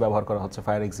ফায়ার ডোর ব্যবহার করা হচ্ছে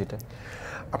ফায়ার এক্সিটে?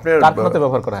 আপনার কারখানাতে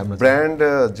ব্যবহার করা হয় ব্র্যান্ড,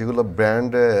 যেগুলো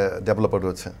ব্র্যান্ড ডেভেলপার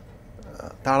রয়েছে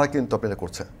তারা কিন্তু আপনারা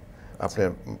করছে। আপনার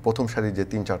প্রথম সারির যে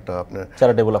 3-4টা আপনার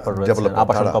যারা ডেভেলপার রয়েছে,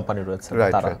 আবাসন কোম্পানি রয়েছে,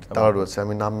 তারা রয়েছে,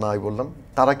 আমি নাম নাই বললাম,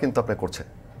 তারা কিন্তু আপনি করছে।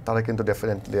 তারা কিন্তু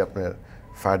ডেফিনেটলি আপনার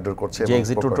ফায়ার ডোর করছে, যে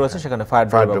এক্সিট রুট রয়েছে সেখানে ফায়ার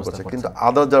ডোর করছে। কিন্তু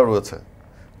আদার যারা রয়েছে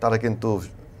তারা কিন্তু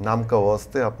নামকা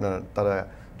অবস্থে আপনার, তারা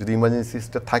যদি ইমার্জেন্সি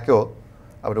সিস্টেম থাকেও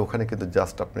আবার ওখানে কিন্তু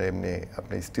জাস্ট আপনার এমনি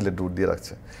আপনি স্টিলের ডোর দিয়ে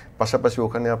রাখছে। পাশাপাশি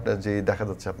ওখানে আপনার যে দেখা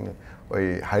যাচ্ছে আপনি ওই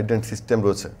হাইড্রেন্ট সিস্টেম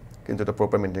রয়েছে, কিন্তু এটা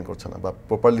প্রপার মেনটেন করছে না বা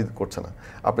প্রপারলি করছে না।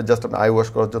 আপনি জাস্ট আপনি আই ওয়াশ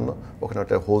করার জন্য ওখানে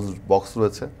একটা হোজ বক্স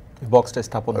রয়েছে, বক্সটা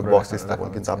স্থাপন,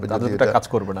 কিন্তু আপনি যদি এটা কাজ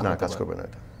করবে না, কাজ করবে না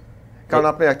এটা। কারণ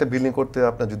আপনি একটা বিল্ডিং করতে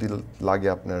আপনার যদি লাগে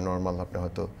আপনার নর্মাল আপনি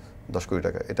হয়তো 10 কোটি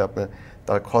টাকা, এটা আপনার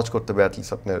তার খরচ করতে হবে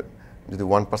অ্যাটলিস্ট আপনার যদি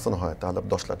 1% হয় তাহলে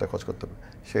 10 লাখ টাকা খরচ করতে হবে,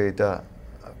 সে এটা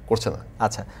করছে না।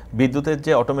 আচ্ছা, বিদ্যুতের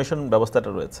যে অটোমেশন ব্যবস্থাটা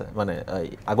রয়েছে, মানে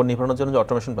আগুন নিভানোর জন্য যে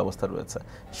অটোমেশন ব্যবস্থা রয়েছে,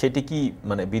 সেটি কি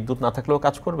মানে বিদ্যুৎ না থাকলেও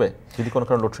কাজ করবে যদি কোনো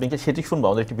কারণে লোডশেডিংকে? সেটি শুনবো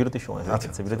আমাদের একটি বিরতির সময় হয়ে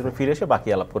গেছে। বিরতির পর ফিরে এসে বাকি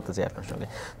আলাপ করতে চাই আপনার সঙ্গে।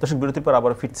 দর্শক, বিরতির পর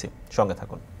আবার ফিরছি, সঙ্গে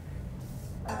থাকুন।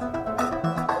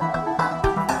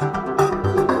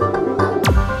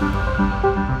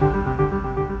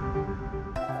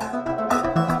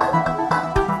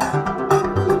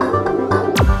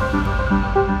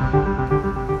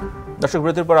 দর্শক,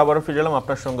 বিরতির পর আবারও ফিরে এলাম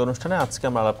আপনার সঙ্গে অনুষ্ঠানে। আজকে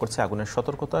আমরা আলাপ করছি আগুনের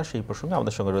সতর্কতা, সেই প্রসঙ্গে।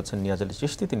 আমাদের সঙ্গে রয়েছেন নিয়াজ আলী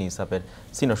চিশতি, তিনি ইসাপের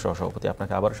সিনিয়র সহসভাপতি।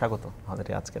 আপনাকে আবারও স্বাগত আমাদের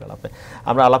আজকের আলাপে।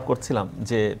 আমরা আলাপ করছিলাম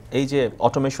যে এই যে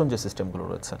অটোমেশন যে সিস্টেমগুলো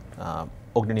রয়েছে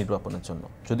অগ্নি নির্বাপনের জন্য,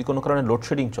 যদি কোনো কারণে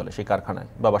লোডশেডিং চলে সেই কারখানায়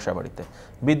বা বাসা বাড়িতে,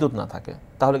 বিদ্যুৎ না থাকে,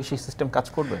 তাহলে কি সেই সিস্টেম কাজ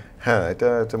করবে? হ্যাঁ, এটা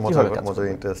একটা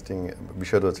মজার ইন্টারেস্টিং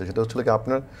বিষয় রয়েছে। সেটা হচ্ছে কি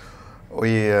আপনার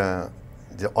ওই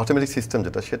যে অটোমেটিক সিস্টেম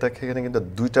যেটা, সেটা এখানে কিন্তু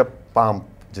 2টা পাম্প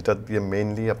যেটা দিয়ে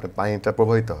মেইনলি আপনার পানিটা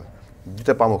প্রবাহিত হয়,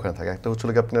 2টা পাম্প ওখানে থাকে। একটা হচ্ছে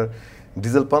কি আপনার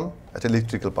ডিজেল পাম্প, একটা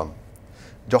ইলেকট্রিক্যাল পাম্প।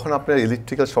 যখন আপনার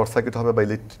ইলেকট্রিক্যাল শর্ট সার্কিট হবে বা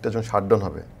ইলেকট্রিকটা যখন শাটডাউন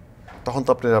হবে, তখন তো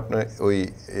আপনার ওই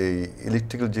এই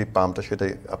ইলেকট্রিক্যাল যে পাম্পটা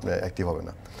সেটাই আপনার অ্যাক্টিভ হবে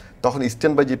না। তখন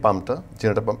স্ট্যান্ড বাই যে পাম্পটা,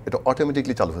 জেনারেটর পাম্প, এটা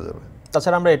অটোমেটিকলি চালু হয়ে যাবে।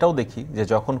 তাছাড়া আমরা এটাও দেখি যে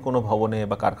যখন কোনো ভবনে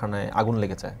বা কারখানায় আগুন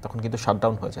লেগে যায় তখন কিন্তু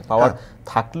শাটডাউন হয়ে যায়, পাওয়ার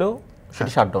থাকলেও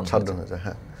সেটি শাটডাউন হয়ে যায়।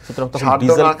 হ্যাঁ,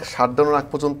 শাটডাউনের আগ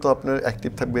পর্যন্ত আপনার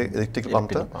অ্যাক্টিভ থাকবে ইলেকট্রিক্যাল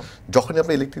পাম্পটা। যখনই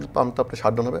আপনার ইলেকট্রিক্যাল পাম্পটা আপনার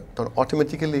শাটডাউন হবে, তখন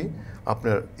অটোমেটিক্যালি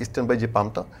আপনার স্ট্যান্ড বাই যে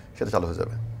পাম্পটা সেটা চালু হয়ে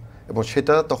যাবে, এবং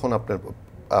সেটা তখন আপনার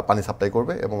পানি সাপ্লাই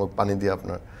করবে এবং পানি দিয়ে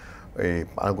আপনার এই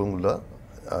আগুনগুলো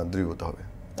দূরীভূত হবে।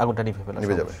 আগুনটা নিভে ফেলা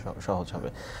সহজ হবে।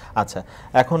 আচ্ছা,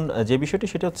 এখন যে বিষয়টি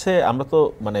সেটা হচ্ছে আমরা তো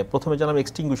মানে প্রথমে জানলাম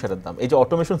এক্সটিংগুইশারের দাম, এই যে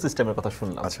অটোমেশন সিস্টেমের কথা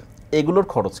শুনলাম, এগুলোর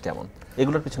খরচ কেমন,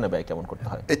 এগুলোর পিছনে ব্যয় কেমন করতে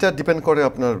হয়? এটা ডিপেন্ড করে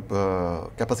আপনার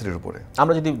ক্যাপাসিটির উপরে।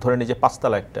 আমরা যদি ধরে নিই যে 5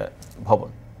 তলা একটা ভবন,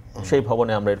 সেই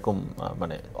ভবনে আমরা এরকম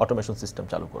মানে অটোমেশন সিস্টেম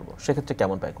চালু করব, সেক্ষেত্রে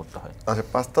কেমন ব্যয় করতে হয়? আচ্ছা,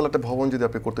 5 তলা একটা ভবন যদি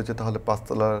আপনি করতে চান তাহলে 5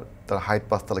 তলার তার হাইট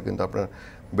 5 তলা, কিন্তু আপনার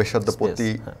বেসার্ধ প্রতি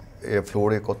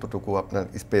ফ্লোরে কতটুকু আপনার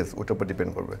স্পেস ওটার উপর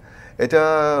ডিপেন্ড করবে। এটা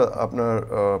আপনার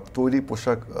তৈরি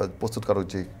পোশাক প্রস্তুতকারক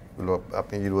যেগুলো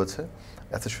আপনি রয়েছে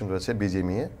অ্যাসোসিয়েশন রয়েছে,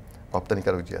 বিজিএমইএ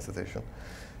রপ্তানিকারক যে অ্যাসোসিয়েশন,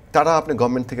 তারা আপনি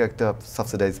গভর্নমেন্ট থেকে একটা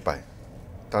সাবসিডাইজ পায়।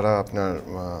 তারা আপনার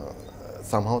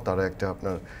সামহাও তারা একটা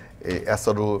আপনার এই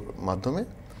এসআরওর মাধ্যমে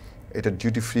এটা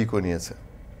ডিউটি ফ্রি করে নিয়েছে।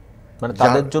 মানে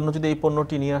তাদের জন্য যদি এই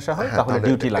পণ্যটি নিয়ে আসা হয় তাহলে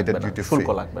ডিউটি লাগবে না, শুল্ক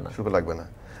লাগবে না। শুল্ক লাগবে না।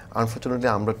 আনফরচুনেটলি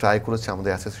আমরা ট্রাই করেছি,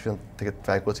 আমাদের অ্যাসোসিয়েশন থেকে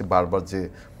ট্রাই করেছি বারবার, যে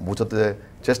বোঝাতে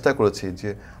চেষ্টা করেছি যে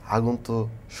আগুন তো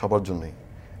সবার জন্যই,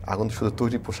 আগুন তো শুধু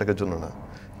তৈরি পোশাকের জন্য না,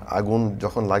 আগুন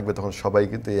যখন লাগবে তখন সবাই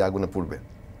কিন্তু এই আগুনে পুড়বে।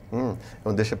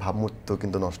 এবং দেশে ভাবমূর্ত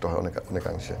কিন্তু নষ্ট হয়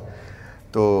অনেকাংশে।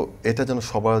 তো এটা যেন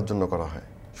সবার জন্য করা হয়,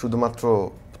 শুধুমাত্র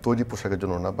তৈরি পোশাকের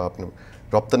জন্য না, বা আপনি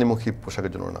রপ্তানিমুখী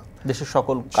পোশাকের জন্য না, দেশের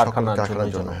সকল কারখানার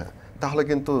জন্য। হ্যাঁ, তাহলে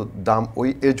কিন্তু দাম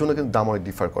এর জন্য কিন্তু দাম অনেক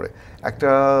ডিফার করে। একটা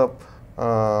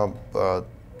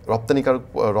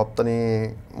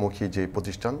রপ্তানিমুখী যে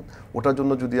প্রতিষ্ঠান, ওটার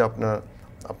জন্য যদি আপনার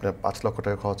 5 লক্ষ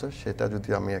টাকা খরচ হয়, সেটা যদি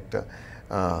আমি একটা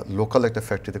লোকাল একটা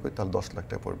ফ্যাক্টরিতে করি তাহলে 10 লাখ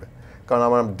টাকা পড়বে। কারণ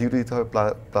আমার ডিউটি দিতে হবে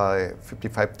প্রায়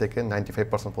 55 থেকে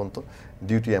 95% পর্যন্ত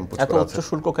ডিউটি ইম্পোজ করা আছে। এত উচ্চ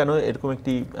শুল্ক কেন এরকম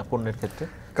একটি পণ্যের ক্ষেত্রে?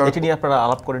 এটি নিয়ে আপনারা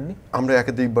আলাপ করেননি? আমরা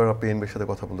একাধিকবার পিএনবির সাথে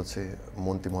কথা বলেছি,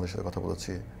 মন্ত্রী মহোদয়ের সাথে কথা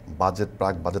বলেছি,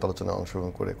 বাজেট আলোচনায়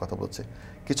অংশগ্রহণ করে কথা বলেছি।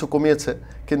 কিছু কমিয়েছে,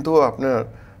 কিন্তু আপনার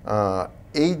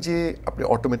এই যে আপনি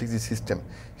অটোমেটিক যে সিস্টেম,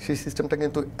 সেই সিস্টেমটা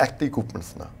কিন্তু একটা ইকুইপমেন্টস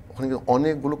না, ওখানে কিন্তু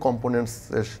অনেকগুলো কম্পোনেন্টস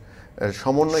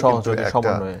সমন্বয় কিন্তু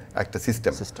একটা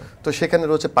সিস্টেম। তো সেখানে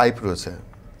রয়েছে পাইপ, রয়েছে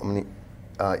মানে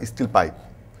স্টিল পাইপ।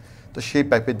 তো সেই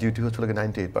পাইপের ডিউটি হচ্ছে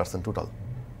 98% টোটাল।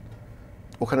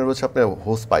 ওখানে রয়েছে আপনার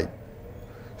হোস পাইপ।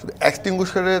 শুধু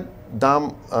এক্সটিংগুইশারের দাম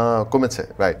কমেছে,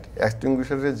 রাইট,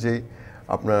 এক্সটিংগুইশারের যে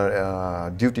আপনার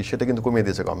ডিউটি সেটা কিন্তু কমিয়ে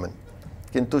দিয়েছে গভর্নমেন্ট,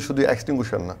 কিন্তু শুধু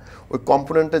এক্সটিংগুইশার না, ওই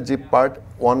কম্পোনেন্টের যে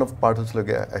ওয়ান অফ পার্ট হচ্ছিল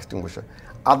এক্সটিংগুইশার,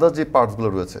 আদার যে পার্টসগুলো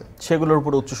রয়েছে সেগুলোর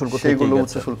উপর উচ্চ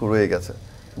শুল্ক রয়ে গেছে,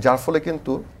 যার ফলে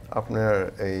কিন্তু আপনার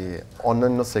এই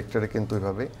অন্যান্য সেক্টরে কিন্তু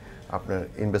এইভাবে আপনার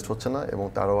ইনভেস্ট হচ্ছে না, এবং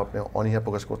তারাও আপনি অনীহা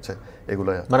প্রকাশ করছে এগুলো,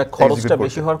 মানে খরচটা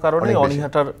বেশি হওয়ার কারণে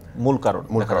অনীহাটার মূল কারণ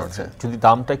আছে। যদি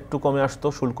দামটা একটু কমে আসতো,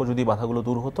 শুল্ক যদি বাধাগুলো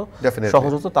দূর হতো,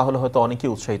 সহজ হতো, তাহলে হয়তো অনেকেই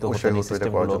উৎসাহিত হতেন এই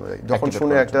সিস্টেমগুলো। যখন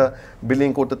শুনে একটা বিলিং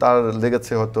করতে তার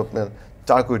লেগেছে হয়তো আপনার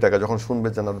 4 কোটি টাকা, যখন শুনবে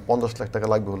যে 50 লাখ টাকা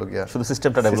লাগবে হলো গিয়া শুধু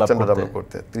সিস্টেমটা ডেভেলপ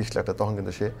করতে 30 লাখ টাকা, তখন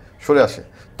কিন্তু সে সরে আসে।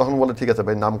 তখন বলে ঠিক আছে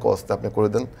ভাই, নাম কস্তে আপনি করে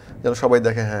দেন, যেন সবাই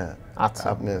দেখে হ্যাঁ আচ্ছা,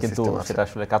 কিন্তু সেটা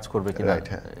আসলে কাজ করবে কিনা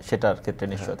সেটার ক্ষেত্রে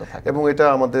নিশ্চয়তা থাকে। এবং এটা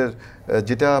আমাদের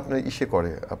যেটা আপনার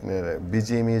করে আপনার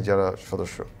বিজিএমই যারা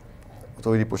সদস্য,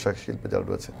 তৈরি পোশাক শিল্পে যারা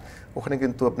রয়েছে, ওখানে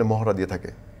কিন্তু আপনি মহড়া দিয়ে থাকে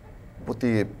প্রতি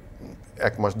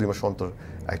 1 মাস 2 মাস অন্তর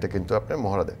একটা কিন্তু আপনার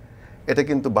মহড়া দেয়। এটা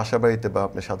কিন্তু বাসা বাড়িতে বা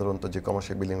আপনি সাধারণত যে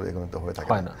কমার্শিয়াল বিল্ডিং এগুলো তো হয়ে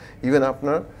থাকে না। ইভেন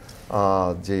আপনার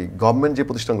যে গভর্নমেন্ট যে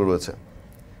প্রতিষ্ঠানগুলো রয়েছে,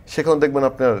 সেখানে দেখবেন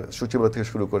আপনার সচিবালয় থেকে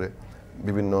শুরু করে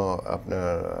বিভিন্ন আপনার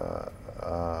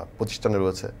প্রতিষ্ঠানে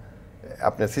রয়েছে,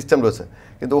 আপনার সিস্টেম রয়েছে,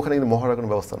 কিন্তু ওখানে কিন্তু মহড়ার কোনো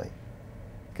ব্যবস্থা নাই,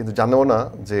 কিন্তু জানেও না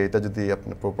যে এটা যদি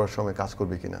আপনি প্রপার সময় কাজ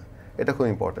করবে কিনা। এটা খুব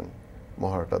ইম্পর্টেন্ট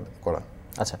মহড়াটা করা।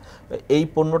 আচ্ছা, এই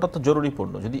পণ্যটা তো জরুরি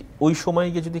পণ্য, যদি ওই সময়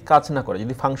গিয়ে যদি কাজ না করে,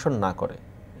 যদি ফাংশন না করে,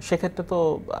 সেক্ষেত্রে তো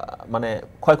মানে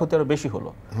ক্ষয়ক্ষতি আরো বেশি হলো।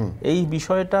 এই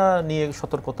বিষয়টা নিয়ে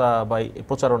সতর্কতা বা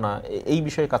প্রচারণা, এই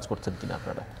বিষয়ে কাজ করছেন কিনা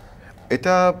আপনারা?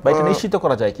 এটা নিশ্চিত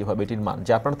করা যায় কিভাবে এটির মান,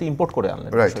 যে আপনারা তো ইম্পোর্ট করে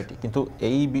আনলেন বিষয়টি, কিন্তু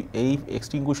এই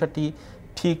এক্সটিংগুইশারটি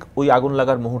ঠিক ওই আগুন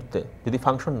লাগার মুহূর্তে যদি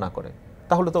ফাংশন না করে,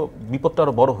 তাহলে তো বিপদটা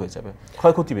আরো বড় হয়ে যাবে,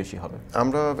 ক্ষয়ক্ষতি বেশি হবে।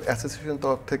 আমরা অ্যাসোসিয়েশন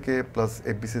তরফ থেকে প্লাস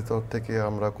এফবিসির তরফ থেকে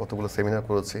আমরা কতগুলো সেমিনার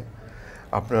করেছি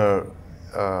আপনার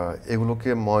এগুলোকে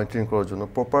মনিটরিং করার জন্য,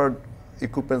 প্রপার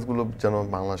ইকুইপমেন্টসগুলো যেন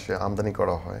বাংলাদেশে আমদানি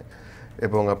করা হয়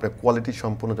এবং আপনার কোয়ালিটি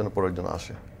সম্পূর্ণ যেন পরের জন্য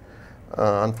আসে।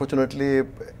 আনফর্চুনেটলি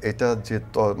এটা যে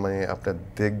মানে আপনার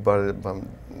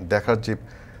দেখার যে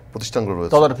প্রতিষ্ঠানগুলো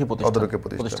রয়েছে, তদারকি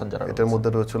প্রতিষ্ঠান, এটার মধ্যে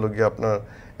রয়েছে হলো গিয়ে আপনার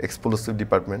এক্সপ্লোসিভ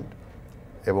ডিপার্টমেন্ট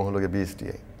এবং হলো গিয়ে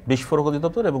বিএসটিআই, বিস্ফোরক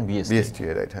অধিদপ্তর এবং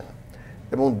বিএসটিআই, রাইট, হ্যাঁ।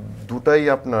 এবং দুটাই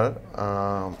আপনার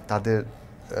তাদের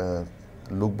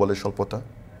লোক বলে স্বল্পতা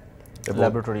এবং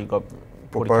ল্যাবরেটরি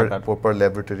প্রপার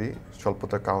ল্যাবরেটরি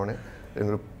স্বল্পতার কারণে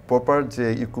প্রপার যে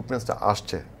ইকুইপমেন্টসটা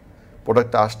আসছে,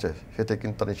 প্রোডাক্টটা আসছে, সেটা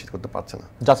কিন্তু তারা নিশ্চিত করতে পারছে না।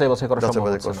 যাচাই বাছাই করার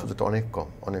সুযোগটা অনেক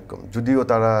কম, যদিও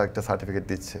তারা একটা সার্টিফিকেট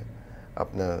দিচ্ছে,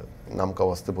 আপনার নাম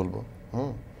কাওয়াস্তে বলবো,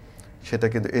 সেটা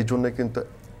কিন্তু এই জন্য কিন্তু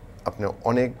আপনার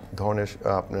অনেক ধরনের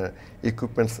আপনার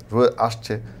ইকুইপমেন্টস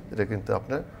আসছে, যেটা কিন্তু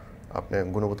আপনার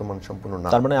গুণগত মান সম্পূর্ণ না।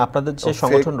 তার মানে আপনাদের যে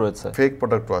সংগঠন রয়েছে, ফেক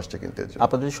প্রোডাক্টও আসছে কিন্তু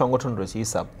আপনাদের যে সংগঠন রয়েছে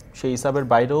ইসাব, সেই ইসাবের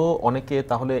বাইরেও অনেকে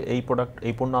তাহলে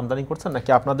এই পণ্য আমদানি করছেন, নাকি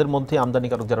আপনাদের মধ্যে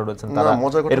আমদানিকারক যারা রয়েছেন তারা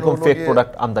এরকম ফেক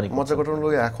প্রোডাক্ট আমদানি করছেন? মজা ঘটনা হলো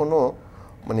এখনো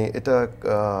মানে এটা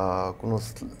কোনো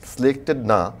সিলেক্টেড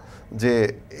না যে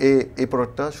এই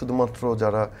প্রোডাক্টটা শুধুমাত্র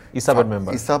যারা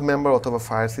ইসাব মেম্বার অথবা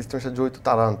ফায়ার সিস্টেমের সাথে জড়িত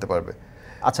তারা আনতে পারবে।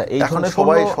 আচ্ছা, এই ধরনের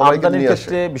আমদানির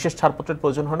ক্ষেত্রে বিশেষ ছাড়পত্রের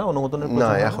প্রয়োজন হয় না, অনুমোদনের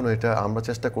প্রয়োজন হয় না? এখন এটা আমরা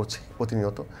চেষ্টা করছি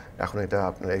প্রতিনিয়ত, এখন এটা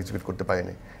আপনারা এক্সিকিউট করতে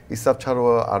পারিনি। ইসাব ছাড়াও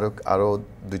আরো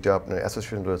দুইটা আপনার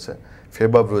অ্যাসোসিয়েশন রয়েছে,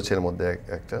 ফেবাব রয়েছে এর মধ্যে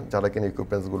একটা, যারা কিনা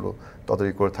ইকুইপমেন্টসগুলো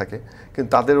তদারকি করে থাকে, কিন্তু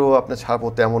তাদেরও আপনার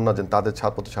ছাড়পত্র এমন না যে তাদের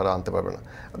ছাড়পত্র ছাড়া আনতে পারবে না।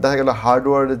 দেখা গেল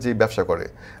হার্ডওয়্যারের যে ব্যবসা করে,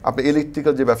 আপনি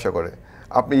ইলেকট্রিক্যাল যে ব্যবসা করে,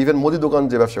 আপনি ইভেন মুদি দোকান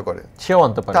যে ব্যবসা করে, সেও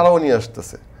আনতে পারে, তারাও নিয়ে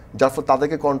আসতেছে। যার ফলে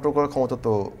তাদেরকে কন্ট্রোল করার ক্ষমতা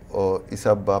তো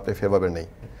ইসাব বা আপনি ফেবাবের নেই।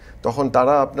 তখন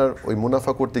তারা আপনার ওই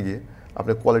মুনাফা করতে গিয়ে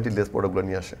আপনার কোয়ালিটি লেস প্রোডাক্টগুলো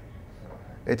নিয়ে আসে।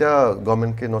 এটা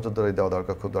গভর্নমেন্টকে নজরদারি দেওয়া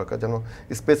দরকার, খুব দরকার, যেন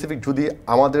স্পেসিফিক যদি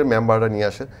আমাদের মেম্বাররা নিয়ে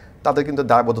আসে তাদের কিন্তু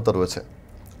দায়বদ্ধতা রয়েছে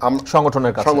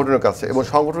সংগঠনের কাছে, এবং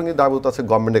সংগঠনের দায়বদ্ধতা আছে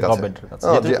গভর্নমেন্টের কাছে,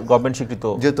 গভর্নমেন্ট স্বীকৃত,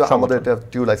 যেহেতু আমাদের এটা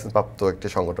টিউ লাইসেন্স প্রাপ্ত একটি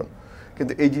সংগঠন।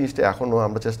 কিন্তু এই জিনিসটা এখনও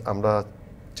আমরা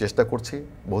চেষ্টা করছি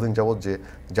বহুদিন যাবৎ যে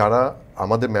যারা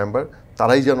আমাদের মেম্বার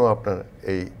তারাই যেন আপনার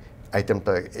এই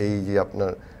আইটেমটা, এই যে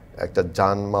আপনার একটা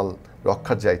জানমাল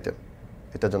রক্ষার যে আইটেম,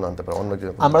 এটা যেন আনতে পারে।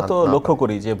 আমরা তো লক্ষ্য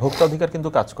করি যে ভোক্তা অধিকার কিন্তু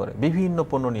কাজ করে, বিভিন্ন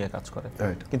পণ্য নিয়ে কাজ করে,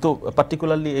 কিন্তু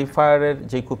পার্টিকুলারলি এই ফায়ারের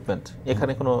যে ইকুইপমেন্ট,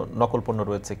 এখানে কোনো নকল পণ্য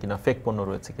রয়েছে কিনা, ফেক পণ্য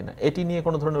রয়েছে কিনা, এটি নিয়ে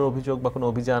কোনো ধরনের অভিযোগ বা কোনো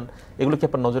অভিযান এগুলো কি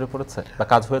আপনার নজরে পড়েছে বা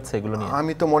কাজ হয়েছে এগুলো নিয়ে?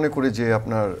 আমি তো মনে করি যে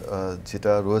আপনার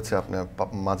যেটা রয়েছে, আপনার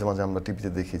মাঝে মাঝে আমরা টিভিতে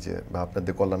দেখি যে, বা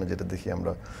আপনাদের কল্যাণে যেটা দেখি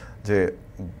আমরা, যে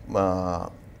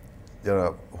যারা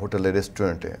হোটেলে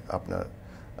রেস্টুরেন্টে আপনার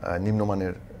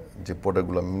নিম্নমানের যে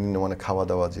প্রোডাক্টগুলো, নিম্নমানের খাওয়া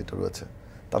দাওয়া যেটা রয়েছে,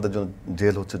 তাদের জন্য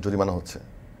জেল হচ্ছে, জরিমানা হচ্ছে।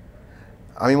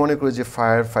 আমি মনে করি যে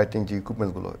ফায়ার ফাইটিং যে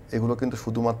ইকুইপমেন্টগুলো, এগুলো কিন্তু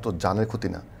শুধুমাত্র জানের ক্ষতি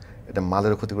না, এটা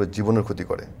মালের ক্ষতি করে, জীবনের ক্ষতি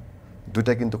করে।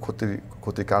 দুইটা কিন্তু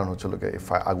ক্ষতির কারণ হচ্ছে এই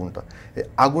আগুনটা। এই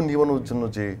আগুন নিবানোর জন্য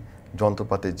যে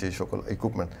যন্ত্রপাতি, যে সকল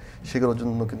ইকুইপমেন্ট, সেগুলোর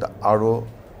জন্য কিন্তু আরও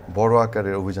বড়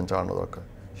আকারের অভিযান চালানো দরকার।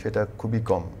 সেটা খুবই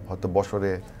কম, হয়তো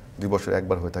বছরে 2 বছরে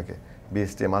একবার হয়ে থাকে।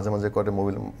 বিএসটি মাঝে মাঝে করে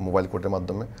মোবাইল কোর্টের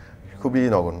মাধ্যমে, খুবই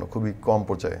নগণ্য, খুবই কম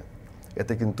পর্যায়ে।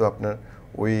 এতে কিন্তু আপনার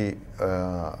ওই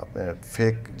আপনার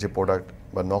ফেক যে প্রোডাক্ট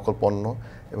বা নকল পণ্য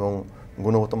এবং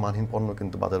গুণগত মানহীন পণ্য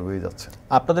কিন্তু বাজার হয়ে যাচ্ছে।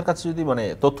 আপনাদের কাছে যদি মানে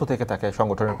তথ্য থেকে থাকে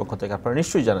সংগঠনের পক্ষ থেকে, আপনারা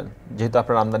নিশ্চয়ই জানেন, যেহেতু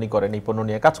আপনারা আমদানি করেন, এই পণ্য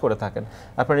নিয়ে কাজ করে থাকেন,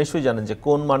 আপনারা নিশ্চয়ই জানেন যে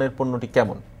কোন মানের পণ্যটি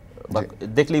কেমন, বা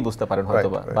দেখলেই বুঝতে পারেন হয়তো,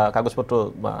 বা কাগজপত্র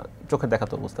বা চোখের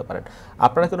দেখাতেও বুঝতে পারেন।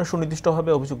 আপনারা কোনো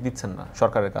সুনির্দিষ্টভাবে অভিযোগ দিচ্ছেন না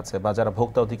সরকারের কাছে, বা যারা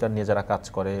ভোক্তা অধিকার নিয়ে যারা কাজ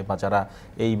করে, বা যারা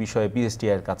এই বিষয়ে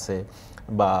বিএসটিআই এর কাছে,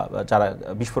 বা যারা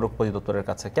বিস্ফোরক অধিদপ্তরের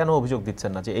কাছে কেন অভিযোগ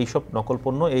দিচ্ছেন না যে এইসব নকল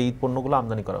পণ্য, এই পণ্যগুলো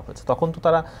আমদানি করা হয়েছে? তখন তো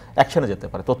তারা অ্যাকশনে যেতে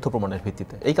পারে তথ্য প্রমাণের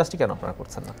ভিত্তিতে। এই কাজটি কেন আপনারা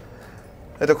করছেন না?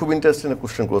 এটা খুব ইন্টারেস্টিং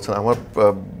কোশ্চেন করেছেন। আমার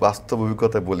বাস্তব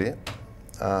অভিজ্ঞতায় বলি,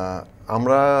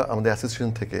 আমরা আমাদের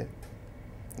অ্যাসোসিয়েশন থেকে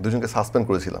 2 জনকে সাসপেন্ড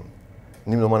করেছিলাম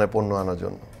নিম্নমানের পণ্য আনার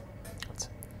জন্য।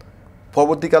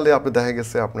 পরবর্তীকালে আপনি দেখা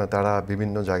গেছে আপনার তারা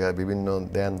বিভিন্ন জায়গায় বিভিন্ন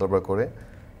দেন দরবার করে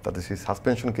তাদের সেই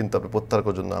সাসপেনশন কিন্তু আপনি প্রত্যাহার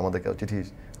করার জন্য আমাদেরকে চিঠি,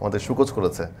 আমাদের সুকোচ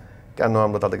করেছে কেন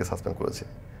আমরা তাদেরকে সাসপেন্ড করেছি।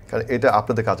 কারণ এটা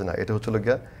আপনাদের কাজ না, এটা হচ্ছে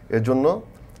গিয়া এর জন্য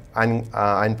আইন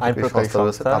সংস্থা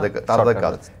রয়েছে, তাদের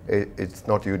কাজ। It's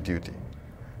not your duty.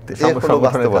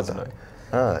 বাস্তবতা,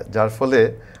 হ্যাঁ, যার ফলে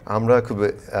আমরা খুব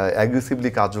অ্যাগ্রেসিভলি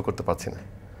কাজও করতে পারছি না।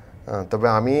 তবে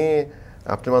আমি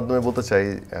আপনার মাধ্যমে বলতে চাই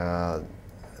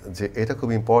যে এটা খুব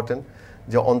ইম্পর্টেন্ট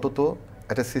যে অন্তত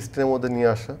একটা সিস্টেমের মধ্যে নিয়ে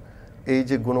আসা এই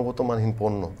যে গুণগত মানহীন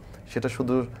পণ্য, সেটা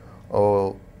শুধু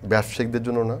ব্যবসায়িকদের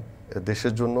জন্য না,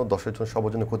 দেশের জন্য, দশের জন্য,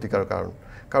 সবার জন্য ক্ষতিকারক।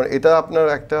 কারণ এটা আপনার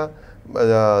একটা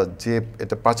যে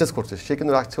এটা পারচেস করছে সে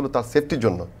কিন্তু রাখছে হলো তার সেফটির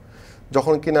জন্য।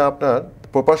 যখন কিনা আপনার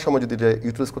প্রপার সময় যদি এটা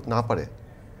ইউটিলাইজ করতে না পারে,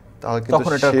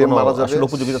 তখন এটা আসলে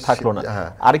উপযোগিতা থাকলো না।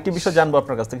 আরেকটি বিষয় জানবো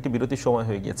আপনার কাছ থেকে, একটি বিরতির সময়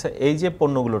হয়ে গিয়েছে। এই যে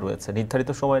পণ্যগুলো রয়েছে নির্ধারিত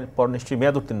সময়ের পর নিশ্চয়ই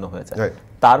মেয়াদ উত্তীর্ণ হয়ে যায়,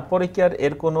 তারপরে কি আর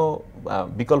এর কোনো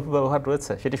বিকল্প ব্যবহার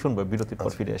রয়েছে? সেটি শুনবো বিরতির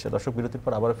পর ফিরে এসে। দর্শক, বিরতির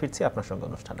পর আবারও ফিরছি আপনার সঙ্গে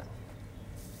অনুষ্ঠানে।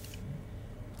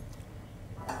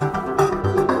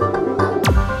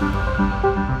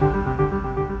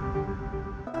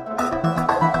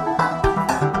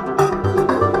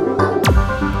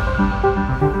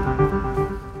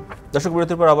 দর্শক,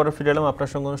 বিরতির পর আবারও ফিরে এলাম আপনার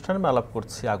সঙ্গে অনুষ্ঠানে। আলাপ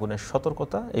করছি আগুনের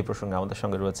সতর্কতা, এই প্রসঙ্গে আমাদের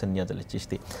সঙ্গে রয়েছেন নিয়াজ আলী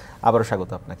চিশতি। আবারও স্বাগত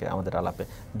আপনাকে আমাদের আলাপে।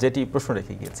 যেটি প্রশ্ন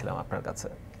রেখে গিয়েছিলাম আপনার কাছে,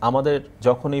 আমাদের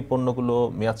যখন এই পণ্যগুলো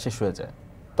মেয়াদ শেষ হয়ে যায়,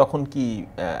 তখন কি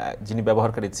যিনি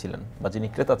ব্যবহারকারী ছিলেন বা যিনি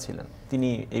ক্রেতা ছিলেন তিনি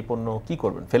এই পণ্য কি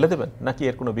করবেন? ফেলে দেবেন, নাকি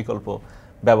এর কোনো বিকল্প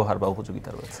ব্যবহার বা উপযোগিতা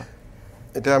রয়েছে?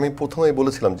 এটা আমি প্রথমেই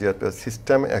বলেছিলাম যে একটা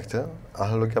সিস্টেম একটা, আর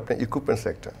হলো কি আপনার ইকুইপমেন্টস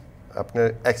একটা। আপনার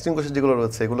এক্সটিংগুইশার যেগুলো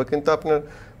রয়েছে এগুলো কিন্তু আপনার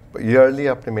ইয়ারলি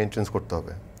আপনি মেনটেন্স করতে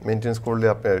হবে। মেনটেন্স করলে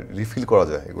আপনার রিফিল করা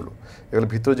যায় এগুলো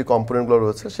ভিতরে যে কম্পোনেন্টগুলো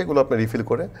রয়েছে সেগুলো আপনি রিফিল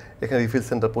করে, এখানে রিফিল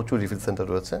সেন্টার, প্রচুর রিফিল সেন্টার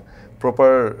রয়েছে,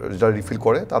 প্রপার যারা রিফিল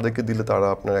করে তাদেরকে দিলে তারা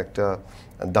আপনার একটা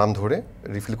দাম ধরে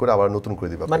রিফিল করে আবার নতুন করে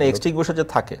দিবে। মানে এক্সটিংগুইশার যে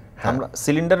থাকে, আমরা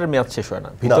সিলিন্ডারের মেয়াদ শেষ হয় না,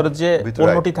 ভিতরে যে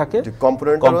পণ্যটি থাকে,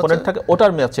 কম্পোনেন্ট থাকে,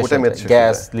 ওটার মেয়াদ শেষ হয়,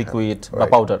 গ্যাস, লিকুইড বা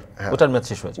পাউডার, ওটার মেয়াদ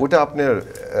শেষ হয়ে যায়, ওটা আপনি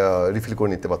রিফিল করে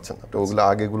নিতে পারছেন। তো ওগুলো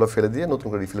আগেগুলো ফেলে দিয়ে নতুন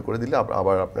করে রিফিল করে দিলে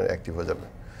আবার আপনার অ্যাক্টিভ হয়ে যাবে।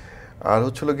 আর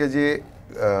হচ্ছিল গিয়ে যে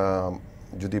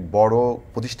যদি বড়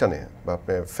প্রতিষ্ঠানে বা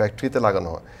আপনার ফ্যাক্টরিতে লাগানো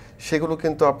হয় সেগুলো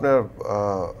কিন্তু আপনার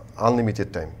আনলিমিটেড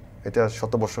টাইম, এটা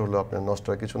 100 বছর হলেও আপনার নষ্ট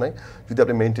হয় কিছু নাই যদি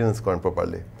আপনি মেনটেন্যান্স করেন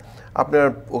প্রপারলি। আপনার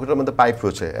ওখানের মধ্যে পাইপ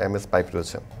রয়েছে, এমএস পাইপ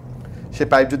রয়েছে, সেই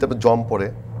পাইপ যদি আপনার জম পড়ে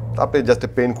আপনি জাস্ট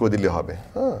পেইন্ট করে দিলে হবে।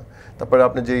 হ্যাঁ, তারপরে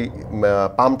আপনি যেই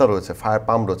পাম্পটা রয়েছে, ফায়ার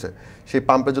পাম্প রয়েছে, সেই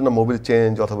পাম্পের জন্য মোবিল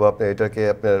চেঞ্জ অথবা আপনি এটাকে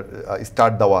আপনার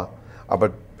স্টার্ট দেওয়া, আবার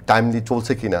টাইমলি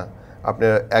চলছে কি না,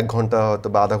 আপনার 1 ঘন্টা হয়তো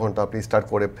বা আধা ঘন্টা আপনি স্টার্ট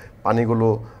করে পানিগুলো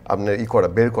আপনার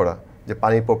বের করা, যে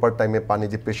পানি প্রপার টাইমে পানি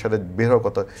যে প্রেশারে বের হওয়ার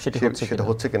কথা সেটা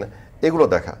হচ্ছে কিনা, এগুলো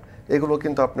দেখা। এগুলো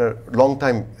কিন্তু আপনার লং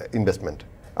টাইম ইনভেস্টমেন্ট।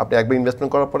 আপনি একবার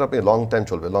ইনভেস্টমেন্ট করার পরে আপনি লং টাইম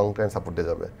চলবে, লং টাইম সাপোর্ট দিয়ে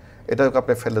যাবে। এটা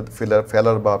আপনি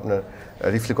ফেলার বা আপনার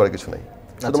রিফিল করার কিছু নাই,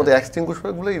 শুধুমাত্র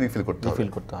এক্সটিংগুইশারগুলোই রিফিল করতে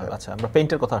হবে। আচ্ছা, আমরা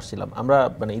পেইন্টের কথা আসছিলাম, আমরা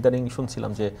মানে ইদানিং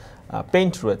শুনছিলাম যে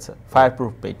পেইন্ট রয়েছে, ফায়ার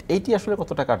প্রুফ পেইন্ট, এইটি আসলে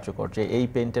কতটা কার্যকর, যে এই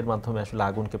পেইন্টের মাধ্যমে আসলে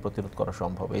আগুনকে প্রতিরোধ করা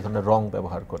সম্ভব এই ধরনের রং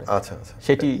ব্যবহার করে? আচ্ছা,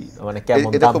 সেটি মানে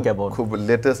কেমন, দাম কেমন? খুব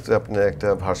লেটেস্ট আপনার একটা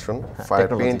ভার্সন ফায়ার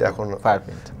পেইন্ট। এখন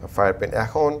ফায়ার পেইন্ট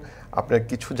এখন আপনার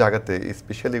কিছু জায়গাতে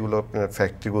স্পেশালি এগুলো আপনার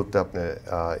ফ্যাক্টরিগুলোতে আপনার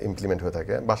ইমপ্লিমেন্ট হয়ে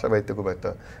থাকে, বাসা বাড়িতে খুব একটা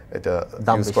এটা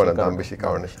ইউজ করে না, দাম বেশি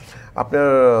কারণে। আপনার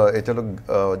এটা হলো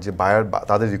যে বায়ার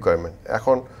তাদের রিকোয়ারমেন্ট।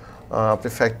 এখন আপনি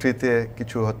ফ্যাক্টরিতে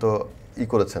কিছু হয়তো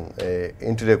করেছেন,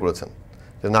 ইন্টেরিয়র করেছেন,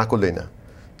 যে না করলেই না,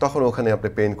 তখন ওখানে আপনি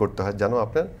পেইন্ট করতে হয় যেন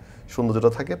আপনার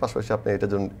সৌন্দর্যটা থাকে, পাশাপাশি আপনার এটা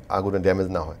যেন আগুনে ড্যামেজ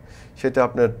না হয়। সেটা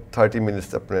আপনার 30 মিনিটস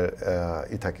আপনার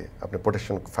থাকে, আপনার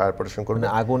প্রোটেকশন, ফায়ার প্রোটেকশন করবেন।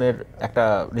 আগুনের একটা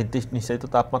নির্ধারিত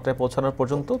তাপমাত্রায় পৌঁছানোর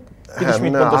পর্যন্ত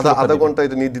আধা ঘন্টা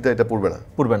এটা নির্দিষ্ট এটা পুড়বে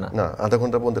না, আধা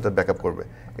ঘন্টা পর্যন্ত এটা ব্যাকআপ করবে,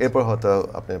 এরপর হয়তো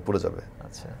আপনি পুড়ে যাবে।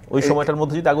 আচ্ছা, ওই সময়টার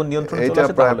মধ্যে যদি আগুন নিয়ন্ত্রণে চলে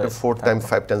আসে তাহলে 4 টাইমস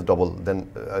 5 টাইমস ডাবল দেন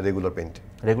রেগুলার পেইন্ট।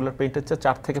 রেগুলার পেইন্ট হচ্ছে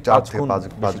 4 থেকে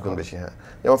 5 গুণ বেশি। হ্যাঁ,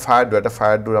 যেমন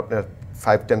ফায়ার ডোর আপনার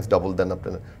 5 টাইমস ডাবল দেন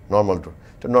আপনার নর্মাল ডোর।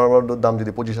 নর্মাল ডোর দাম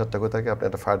যদি 25,000 টাকা থাকে, আপনার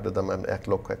একটা ফায়ার ডোর দাম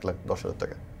 1,10,000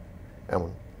 টাকা,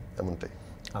 এমনটাই।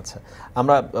 আচ্ছা,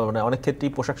 আমরা মানে অনেক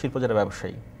ক্ষেত্রেই পোশাক শিল্প যারা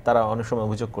ব্যবসায়ী তারা অনেক সময়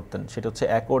অভিযোগ করতেন, সেটা হচ্ছে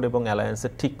অ্যাকর্ড এবং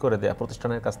অ্যালায়েন্সের ঠিক করে দেয়া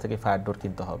প্রতিষ্ঠানের কাছ থেকে ফায়ার ডোর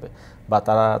কিনতে হবে, বা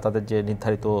তারা তাদের যে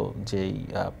নির্ধারিত যেই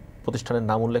প্রতিষ্ঠানের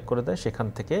নাম উল্লেখ করে দেয় সেখান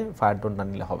থেকে ফায়ার ডোর না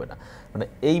নিলে হবে না। মানে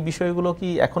এই বিষয়গুলো কি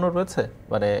এখনো রয়েছে,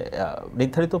 মানে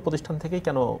নির্ধারিত প্রতিষ্ঠান থেকেই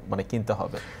কেন মানে কিনতে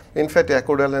হবে? ইনফ্যাক্ট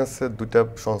অ্যাকর্ড অ্যালায়েন্সের 2টা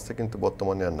সংস্থা কিন্তু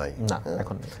বর্তমানে আর নাই, না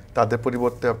এখন তাদের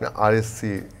পরিবর্তে আপনি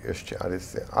আরএসসি এসছে।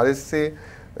 আরএসসি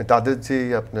তাদের যে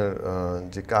আপনার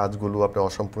যে কাজগুলো, আপনার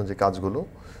অসম্পূর্ণ যে কাজগুলো,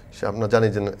 সে আপনার জানি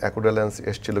যে অ্যাকর্ড অ্যালায়েন্স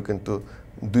এসেছিল কিন্তু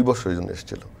 2 বছরের জন্য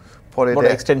এসেছিল, পরে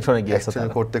এক্সটেনশনে গিয়েছে,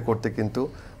 করতে করতে কিন্তু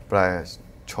প্রায়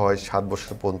 6-7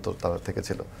 বছর পর্যন্ত তারা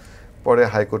থেকেছিল। পরে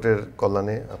হাইকোর্টের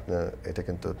কল্যাণে আপনার এটা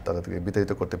কিন্তু তাদেরকে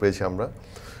বিতাড়িত করতে পেরেছি আমরা।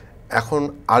 এখন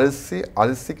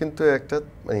আরএসসি কিন্তু একটা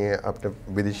মানে আপনার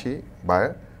বিদেশি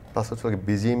বায়ার, প্লাস হচ্ছে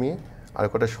বিজিএমই আর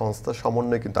কটা সংস্থা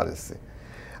সমন্বয়ে কিন্তু আরএসসি।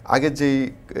 আগে যেই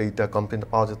এইটা কমপ্লেনটা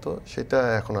পাওয়া যেত সেটা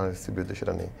এখন আরএসসির বিরুদ্ধে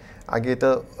সেটা নেই। আগে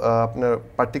এটা আপনার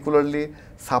পার্টিকুলারলি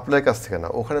সাপ্লাইয়ের কাছ থেকে না,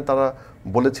 ওখানে তারা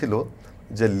বলেছিল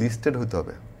যে লিস্টেড হতে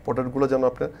হবে, প্রোডাক্টগুলো যেন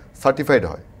আপনার সার্টিফাইড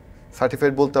হয়।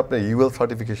 সার্টিফাইড বলতে আপনার ইউএল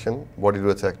সার্টিফিকেশন বডি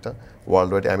রয়েছে একটা,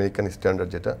 ওয়ার্ল্ড ওয়াইড আমেরিকান স্ট্যান্ডার্ড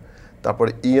যেটা, তারপরে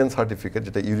ইএন সার্টিফিকেট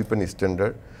যেটা ইউরোপিয়ান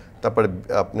স্ট্যান্ডার্ড, তারপরে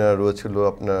আপনার রয়েছিল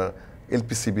আপনার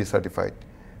এলপিসিবি সার্টিফাইড।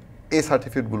 এই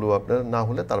সার্টিফিকেটগুলো আপনার না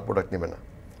হলে তার প্রোডাক্ট নেবে না।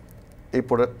 এই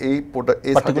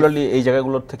পার্টিকুলারলি এই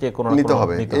জায়গাগুলোর থেকে কোনো নিতে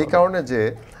হবে। এই কারণে যে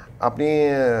আপনি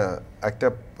একটা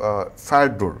ফায়ার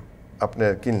ডোর আপনি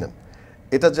কিনলেন,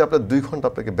 এটা যে আপনার 2 ঘন্টা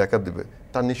আপনাকে ব্যাকআপ দেবে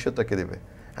তার নিশ্চয়তা কে দেবে?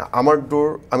 আমার ডোর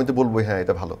আমি তো বলবো হ্যাঁ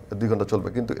এটা ভালো, 2 ঘন্টা চলবে,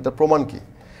 কিন্তু এটা প্রমাণ কি?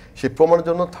 সেই প্রমাণের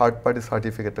জন্য থার্ড পার্টি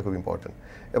সার্টিফিকেটটা খুব ইম্পর্টেন্ট,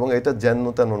 এবং এটা যেন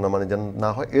তেন না, মানে যেন না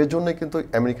হয়। এর জন্যই কিন্তু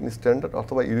আমেরিকান স্ট্যান্ডার্ড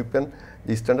অথবা ইউরোপিয়ান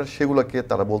যে স্ট্যান্ডার্ড সেগুলোকে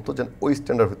তারা বলতো যে ওই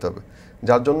স্ট্যান্ডার্ড হতে হবে,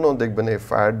 যার জন্য দেখবেন এই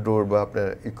ফায়ার ডোর বা আপনার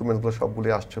ইকুইপমেন্টগুলো সবগুলি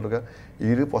আসছিল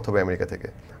ইউরোপ অথবা আমেরিকা থেকে।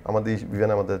 আমাদের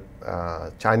আমাদের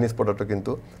চাইনিজ প্রোডাক্টও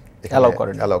কিন্তু অ্যালাউ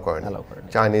করেন,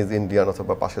 চাইনিজ, ইন্ডিয়ান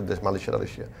অথবা পাশের দেশ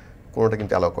মালয়েশিয়া কোনোটা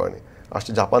কিন্তু অ্যালাউ করেনি।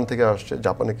 আসছে জাপান থেকে, আসছে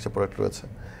জাপানের কিছু প্রোডাক্ট রয়েছে,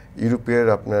 ইউরোপের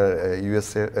আপনার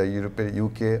ইউএসএ, ইউরোপের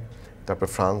ইউকে, তারপর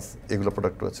ফ্রান্স, এগুলো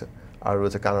প্রোডাক্ট রয়েছে। আর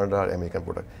রয়েছে কানাডা আর আমেরিকান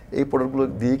প্রোডাক্ট। এই প্রোডাক্টগুলো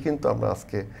দিয়ে কিন্তু আমরা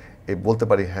আজকে এই বলতে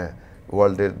পারি হ্যাঁ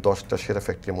ওয়ার্ল্ডের 10টা সেরা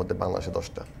ফ্যাক্টরির মধ্যে বাংলাদেশে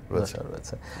 10টা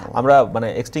রয়েছে। আমরা মানে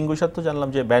এক্সটিংগুইশার তো জানলাম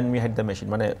যে ব্যান্ড বিহাইন্ড দ্য মেশিন,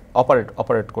 মানে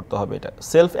অপারেট করতে হবে। এটা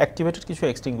সেলফ অ্যাক্টিভেটেড কিছু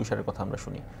এক্সটিংগুইশারের কথা আমরা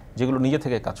শুনি যেগুলো নিজে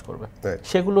থেকে কাজ করবে,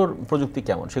 সেগুলোর প্রযুক্তি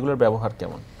কেমন, সেগুলোর ব্যবহার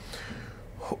কেমন?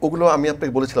 ওগুলো আমি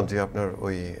আপনাকে বলেছিলাম যে আপনার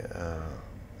ওই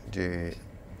যে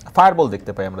ফায়ারবল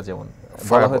দেখতে পাই আমরা, যেমন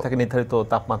বলা হয়ে থাকে নির্ধারিত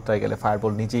তাপমাত্রায় গেলে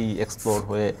ফায়ারবল নিজেই এক্সপ্লোর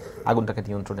হয়ে আগুনটাকে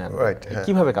নিয়ন্ত্রণে আনবে।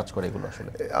 কিভাবে কাজ করে এগুলো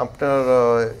আসলে? আপনার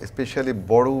স্পেশালি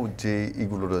বড় যে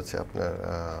ইগুলো রয়েছে আপনার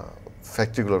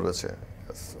ফ্যাক্টরিগুলো রয়েছে,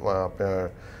 আপনার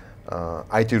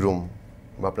আইটি রুম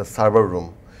বা আপনার সার্ভার রুম,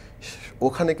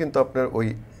 ওখানে কিন্তু আপনার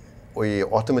ওই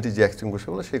অটোমেটিক যে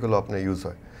এক্সটিংগুইশারগুলো সেগুলো আপনার ইউজ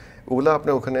হয়। ওগুলো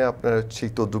আপনার ওখানে আপনার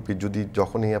শীতদ্রুপী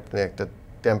যখনই আপনি একটা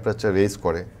টেম্পারেচার রেজ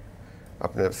করে,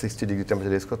 আপনার 60 ডিগ্রি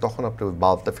টেম্পারেচার রেজ করে, তখন আপনার ওই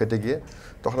বাল্বটা ফেটে গিয়ে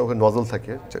তখন ওখানে নজল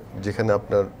থাকে, যেখানে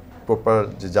আপনার প্রপার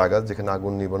যে জায়গা যেখানে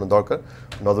আগুন নিবানো দরকার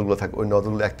নজলগুলো থাকে, ওই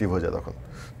নজলগুলো অ্যাক্টিভ হয়ে যায়।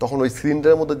 তখন ওই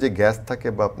সিলিন্ডারের মধ্যে যে গ্যাস থাকে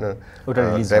বা আপনার ওটা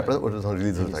তখন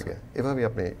রিলিজ হয়ে থাকে। এভাবেই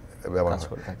আপনি ব্যবহার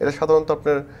করেন। এটা সাধারণত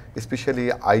আপনার স্পেশালি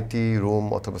আইটি রুম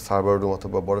অথবা সার্ভার রুম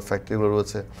অথবা বড় ফ্যাক্টরিগুলো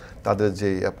রয়েছে, তাদের যে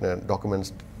আপনার ডকুমেন্টস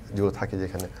যেগুলো থাকে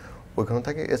যেখানে ওইখানে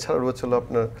থাকে। এছাড়া রয়েছে হলো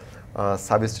আপনার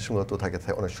সার্ভিস স্টেশনগুলোতেও থাকে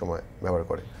অনেক সময় ব্যবহার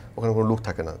করে, ওখানে কোনো লুক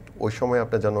থাকে না। ওই সময়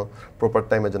আপনার যেন প্রপার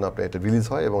টাইমে যেন আপনার এটা রিলিজ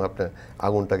হয় এবং আপনার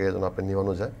আগুনটাকে যেন আপনার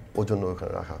নিভানো যায়, ওই জন্য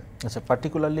ওখানে রাখা হয়। আচ্ছা,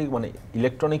 পার্টিকুলারলি মানে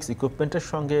ইলেকট্রনিক্স ইকুইপমেন্টের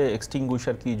সঙ্গে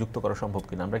এক্সটিংগুইশার কি যুক্ত করা সম্ভব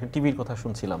কিনা? আমরা একটা টিভির কথা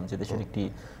শুনছিলাম যে দেশের একটি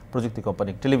প্রযুক্তি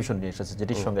কোম্পানি টেলিভিশন নিয়ে এসেছে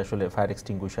যেটির সঙ্গে আসলে ফায়ার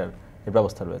এক্সটিংগুইশার এর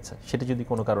ব্যবস্থা রয়েছে। সেটি যদি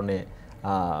কোনো কারণে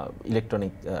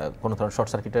ইলেকট্রনিক কোনো ধরনের শর্ট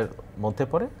সার্কিটের মধ্যে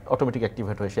পড়ে অটোমেটিক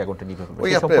অ্যাক্টিভেট হয়ে সেই আগুনটা নিভে ফেলবে,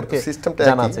 ওই আপনার সিস্টেমটা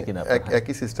জানা আছে কিনা?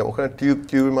 একই সিস্টেম, ওখানে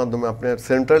টিউবের মাধ্যমে আপনার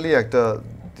সেন্ট্রালি একটা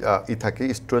থাকে,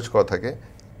 স্টোরেজ করা থাকে,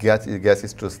 গ্যাস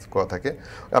স্টোরেজ করা থাকে।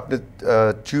 আপনি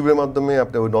টিউবের মাধ্যমে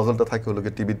আপনি ওই নজলটা থাকে হলো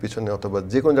টিভির পিছনে অথবা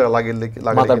যে কোনো জায়গায় লাগিয়ে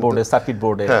মাদারবোর্ডে সার্কিট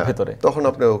বোর্ডের ভিতরে, তখন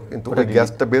আপনি কিন্তু ওই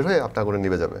গ্যাসটা বের হয়ে আপনার আগুনে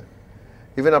নিভে যাবে।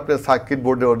 ইভেন আপনি সার্কিট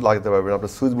বোর্ডে লাগাতে পারবেন,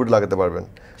 আপনার সুইচ বোর্ড লাগাতে পারবেন,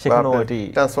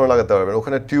 ট্রান্সফর্মার লাগাতে পারবেন।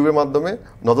 ওখানে টিউবের মাধ্যমে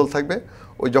নজল থাকবে,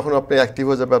 ওই যখন আপনি অ্যাক্টিভ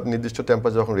হয়ে যাবে, আপনি নির্দিষ্ট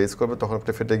টেম্পারেচার যখন রেজ করবে তখন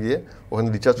আপনি ফেটে গিয়ে ওখানে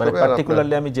রিচার্জ করবে।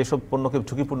 পার্টিকুলারলি আমি যেসব পণ্যকে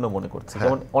ঝুঁকিপূর্ণ মনে করছি,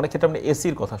 যেমন অনেক ক্ষেত্রে আমরা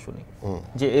এসির কথা শুনি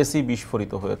যে এসি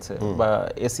বিস্ফোরিত হয়েছে বা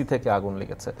এসি থেকে আগুন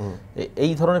লেগেছে,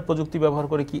 এই ধরনের প্রযুক্তি ব্যবহার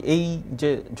করে কি এই যে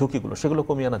ঝুঁকিগুলো সেগুলো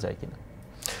কমিয়ে আনা যায় কিনা?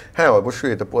 হ্যাঁ,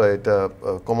 অবশ্যই এটা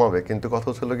কমাবে, কিন্তু কথা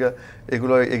হচ্ছে গিয়ে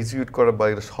এগুলো এক্সিকিউট করা বা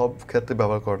এটা সব ক্ষেত্রে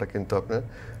ব্যবহার করাটা কিন্তু আপনার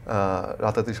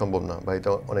রাতারাতি সম্ভব না বা এটা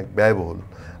অনেক ব্যয়বহুল।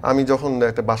 আমি যখন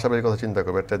একটা বাসা বাড়ির কথা চিন্তা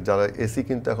করবো, একটা যারা এসি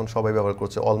কিন্তু এখন সবাই ব্যবহার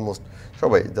করছে, অলমোস্ট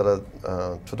সবাই, যারা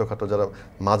ছোটোখাটো যারা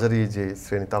মাঝারি যে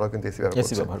শ্রেণী তারাও কিন্তু এসি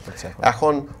ব্যবহার করছে।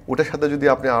 এখন ওটার সাথে যদি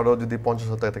আপনি আরও যদি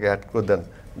 50,000 টাকা থেকে অ্যাড করে দেন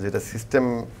যেটা সিস্টেম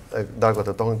দাঁড়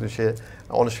করতে, তখন কিন্তু সে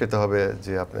অনুষ্ঠিত হবে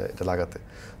যে আপনি এটা লাগাতে।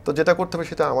 তো যেটা করতে হবে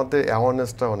সেটা আমাদের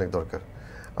অ্যাওয়ারনেসটা অনেক দরকার।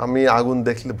 আমি আগুন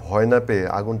দেখলে ভয় না পেয়ে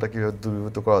আগুনটা কীভাবে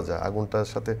দূরীভূত করা যায়, আগুনটার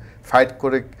সাথে ফাইট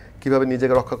করে কীভাবে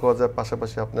নিজেকে রক্ষা করা যায়,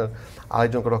 পাশাপাশি আপনার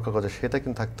আরেকজনকে রক্ষা করা যায়, সেটা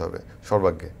কিন্তু থাকতে হবে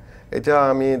সর্বাগ্রে। এটা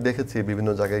আমি দেখেছি বিভিন্ন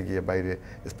জায়গায় গিয়ে, বাইরে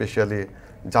স্পেশালি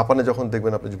জাপানে যখন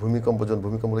দেখবেন আপনি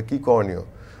ভূমিকম্পে কী করণীয়,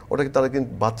 ওটা তারা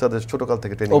কিন্তু বাচ্চাদের ছোটকাল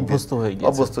থেকে ট্রেনিং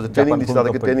দিচ্ছে,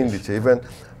 তাদেরকে ট্রেনিং দিচ্ছে। ইভেন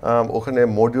ওখানে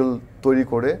মডিউল তৈরি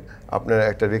করে আপনার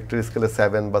একটা রিক্টার স্কেলে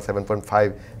 7 বা 7.5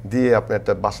 দিয়ে আপনার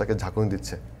একটা বাসাকে ঝাঁকুনি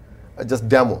দিচ্ছে, জাস্ট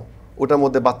ড্যামো। ওটার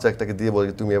মধ্যে বাচ্চা একটাকে দিয়ে বলে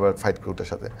তুমি এবার ফাইট করো ওটার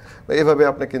সাথে। এভাবে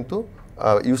আপনার কিন্তু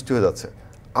ইউজড হয়ে যাচ্ছে।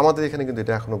 আমাদের এখানে কিন্তু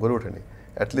এটা এখনও গড়ে ওঠেনি।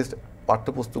 অ্যাটলিস্ট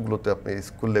পাঠ্যপুস্তকগুলোতে আপনি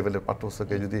স্কুল লেভেলের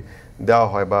পাঠ্যপুস্তকে যদি দেওয়া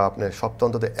হয় বা আপনার সপ্তাহ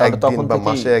অন্তত একদিন বা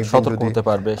মাসে একদিন যদি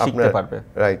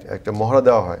রাইট একটা মহড়া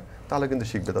দেওয়া হয়, তাহলে কিন্তু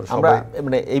শিখবে তারা। আমরা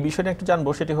মানে এই বিষয়টা একটু জানবো,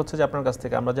 সেটি হচ্ছে যে আপনার কাছ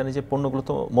থেকে আমরা জানি যে পণ্যগুলো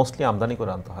তো মোস্টলি আমদানি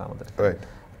করে আনতে হয় আমাদের। রাইট।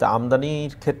 তা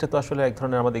আমদানির ক্ষেত্রে তো আসলে এক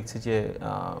ধরনের আমরা দেখছি যে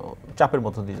চাপের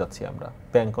মধ্য দিয়ে যাচ্ছি আমরা।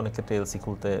 ব্যাংক অনেক ক্ষেত্রে এলসি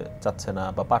খুলতে চাচ্ছে না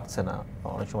বা পারছে না,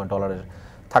 অনেক সময় ডলারের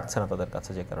থাকছে না তাদের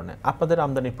কাছে, যে কারণে আপনাদের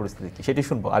আমদানির পরিস্থিতি কি সেটি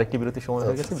শুনবো। আরেকটি বিরতির সময়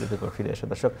হয়ে গেছে, বিরতির পর ফিরে আসে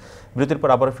দর্শক। বিরতির পর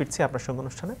আবারও ফিরছি আপনার সঙ্গে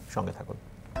অনুষ্ঠানে, সঙ্গে থাকুন।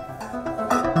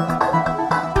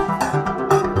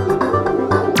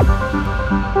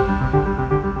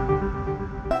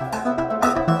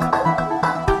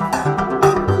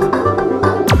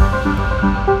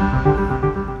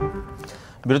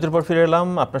 বিরতির পর ফিরে এলাম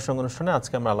আপনার সঙ্গে অনুষ্ঠানে।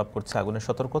 আজকে আমরা আলাপ করছি আগুনের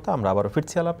সতর্কতা। আমরা আবারও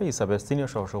ফিরছি আলাপে। ইসাবের সিনিয়র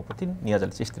সহসভাপতি নিয়াজ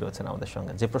আলী চিশতি রয়েছেন আমাদের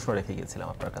সঙ্গে। যে প্রশ্ন রেখে গিয়েছিলাম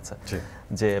আপনার কাছে,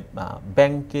 যে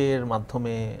ব্যাংকের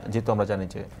মাধ্যমে যেহেতু আমরা জানি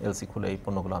যে এলসি খুলে এই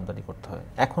পণ্যগুলো আমদানি করতে হয়,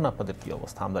 এখন আপনাদের কি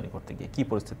অবস্থা, আমদানি করতে গিয়ে কি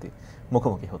পরিস্থিতি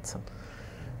মুখোমুখি হচ্ছেন?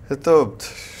 তো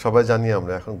সবাই জানি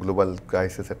আমরা এখন গ্লোবাল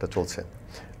ক্রাইসিস একটা চলছে।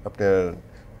 আপনার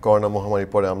করোনা মহামারীর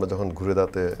পরে আমরা যখন ঘুরে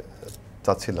দাঁড়াতে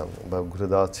চাচ্ছিলাম বা ঘুরে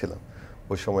দাঁড়াচ্ছিলাম,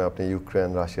 ওই সময় আপনি ইউক্রেন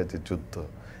রাশিয়ার যে যুদ্ধ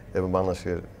এবং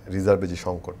বাংলাদেশের রিজার্ভে যে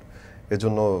সংকট,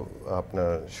 এজন্য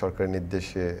আপনার সরকারের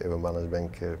নির্দেশে এবং বাংলাদেশ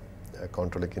ব্যাংকের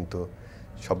কন্ট্রোলে কিন্তু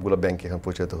সবগুলো ব্যাংক এখন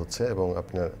পরিচালিত হচ্ছে এবং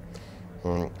আপনার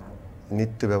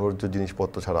নিত্য ব্যবহৃত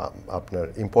জিনিসপত্র ছাড়া আপনার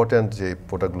ইম্পর্ট্যান্ট যে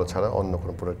প্রোডাক্টগুলো ছাড়া অন্য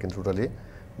কোনো প্রোডাক্ট কিন্তু টোটালি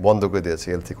বন্ধ করে দিয়েছে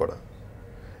এলসি করা।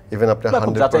 ইভেন আপনার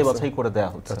 100% করে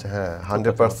দেওয়া হচ্ছে। আচ্ছা হ্যাঁ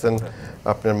 100%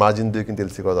 আপনার মার্জিন দিয়ে কিন্তু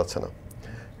এলসি করা যাচ্ছে না।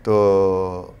 তো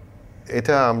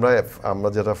এটা আমরা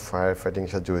যারা ফায়ার ফাইটিং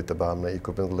এর সাথে জড়িত বা আমরা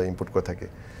ইকুইপমেন্টগুলো ইম্পোর্ট করে থাকি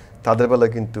তাদের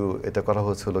বেলায় কিন্তু এটা করা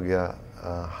হচ্ছে হলো গিয়া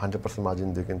 100% মার্জিন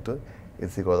দিয়ে কিন্তু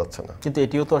এলসি করা যাচ্ছে না। কিন্তু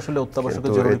এটিও তো আসলে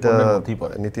অত্যাবশ্যকীয় জরুরি পণ্যের মধ্যেই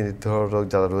পড়ে। নীতি নির্ধারক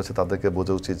যারা রয়েছে তাদেরকে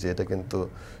বোঝা উচিত যে এটা কিন্তু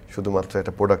শুধুমাত্র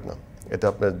একটা প্রোডাক্ট না, এটা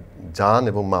আপনার জান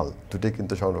এবং মাল দুটোই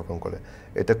কিন্তু সংরক্ষণ করে।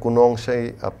 এটা কোনো অংশেই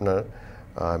আপনার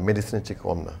মেডিসিনের চেয়ে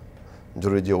কম না।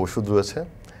 জরুরি যে ওষুধ রয়েছে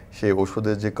সেই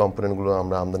ওষুধের যে কম্পোনেন্টগুলো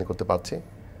আমরা আমদানি করতে পারছি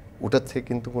ওটার থেকে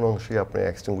কিন্তু কোনো অংশেই আপনার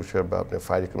এক্সটিংগুইশার বা আপনার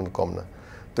ফায়ার ইকুইপমেন্ট কম না।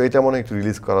 তো এটা মনে হয় একটু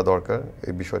রিলিজ করা দরকার।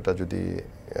 এই বিষয়টা যদি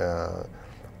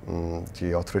যে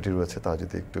অথরিটি রয়েছে তা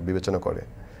যদি একটু বিবেচনা করে,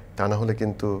 তা না হলে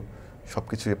কিন্তু সব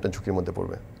কিছুই আপনার ঝুঁকির মধ্যে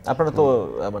পড়বে। আপনারা তো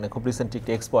মানে খুব রিসেন্টলি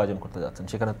একটি এক্সপো আয়োজন করতে যাচ্ছেন,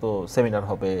 সেখানে তো সেমিনার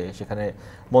হবে, সেখানে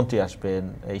মন্ত্রী আসবেন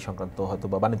এই সংক্রান্ত, হয়তো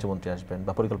বা বাণিজ্য মন্ত্রী আসবেন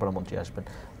বা পরিকল্পনা মন্ত্রী আসবেন,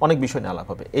 অনেক বিষয় নিয়ে আলাপ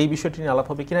হবে। এই বিষয়টি নিয়ে আলাপ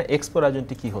হবে কিনা, এক্সপোর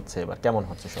আয়োজনটি কি হচ্ছে এবার, কেমন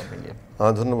হচ্ছে সব মিলিয়ে?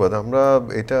 ধন্যবাদ। আমরা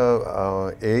এটা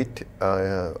 8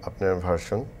 আপনার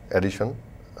ভার্সন এডিশন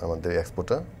আমাদের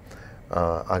এক্সপোটা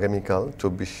আগামীকাল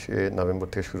 24শে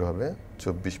নভেম্বর থেকে শুরু হবে,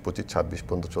 24, 25, 26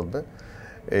 পর্যন্ত চলবে।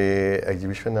 এই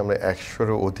এক্সিবিশনে আমরা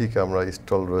 100-এরও অধিক আমরা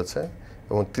স্টল রয়েছে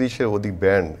এবং 30-এর অধিক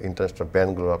ব্র্যান্ড, ইন্টারন্যাশনাল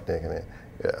ব্র্যান্ডগুলো আপনি এখানে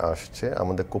আসছে।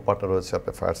 আমাদের কোপার্টনার রয়েছে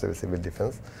আপনার ফায়ার সার্ভিস, সিভিল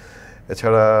ডিফেন্স।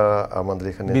 এছাড়া আমাদের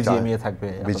এখানে বিজিএমইএ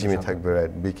থাকবে,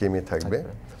 রাইট, বিকেএমই থাকবে।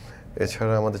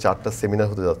 এছাড়া আমাদের 4টা সেমিনার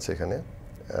হতে যাচ্ছে এখানে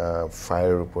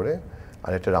ফায়ারের উপরে,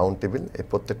 আর একটা রাউন্ড টেবিল। এই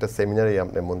প্রত্যেকটা সেমিনারেই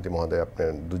আপনার মন্ত্রী মহোদয়, আপনার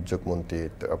দুর্যোগ মন্ত্রী,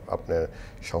 আপনার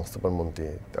সংস্থাপন মন্ত্রী,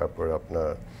 তারপর আপনার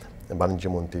বাণিজ্য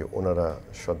মন্ত্রী, ওনারা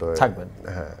সদয় থাকবেন,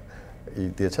 হ্যাঁ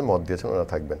দিয়েছেন, মত দিয়েছেন, ওনারা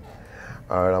থাকবেন।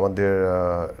 আর আমাদের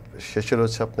শেষে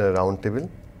রয়েছে আপনার রাউন্ড টেবিল।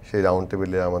 সেই রাউন্ড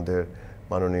টেবিলে আমাদের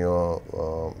মাননীয়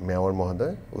মেয়র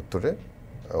মহোদয় উত্তরে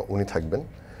উনি থাকবেন।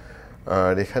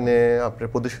 আর এখানে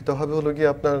আপনার প্রদর্শিত হবে হলো গিয়ে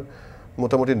আপনার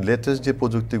মোটামুটি লেটেস্ট যে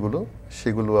প্রযুক্তিগুলো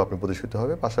সেগুলো আপনি প্রদর্শিত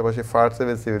হবে। পাশাপাশি ফায়ার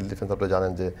সার্ভিস, সিভিল ডিফেন্স আপনারা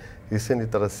জানেন যে রিসেন্টলি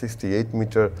তারা 68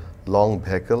 মিটার লং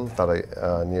ভেহিকল তারা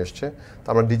নিয়ে এসছে।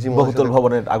 আমরা ডিজি বহুতল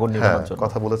ভবনের আগুন নিভানোর জন্য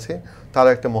কথা বলেছি, তারা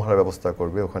একটা মহড়ার ব্যবস্থা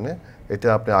করবে ওখানে। এটা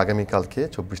আপনি আগামীকালকে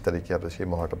 24 তারিখে আপনার সেই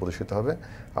মহড়াটা প্রদর্শিত হবে।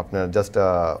 আপনার জাস্ট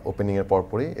ওপেনিংয়ের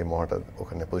পরপরই এই মহড়াটা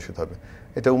ওখানে প্রদর্শিত হবে।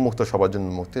 এটা উন্মুক্ত, সবার জন্য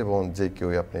উন্মুক্ত এবং যে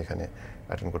কেউই আপনি এখানে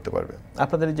অ্যাটেন্ড করতে পারবে।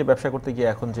 আপনাদের যে ব্যবসা করতে গিয়ে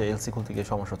এখন যে এলসি খুলতে গিয়ে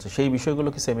সমস্যা হচ্ছে, সেই বিষয়গুলো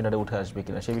কি সেমিনারে উঠে আসবে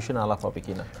কিনা, সেই বিষয়ে আলাপ হবে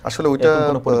কিনা? আসলে ওইটা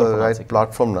রাইট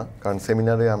প্ল্যাটফর্ম না, কারণ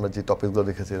সেমিনারে আমরা যে টপিকগুলো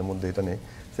দেখেছি এর মধ্যে এটা নেই।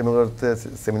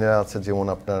 সেমিনারে আছে যেমন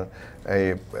আপনার এই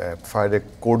ফায়ারের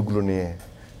কোডগুলো নিয়ে,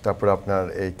 তারপর আপনার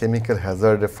এই কেমিক্যাল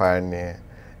হ্যাজার্ডের ফায়ার নিয়ে,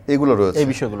 এগুলো রয়েছে, এই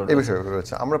বিষয়গুলো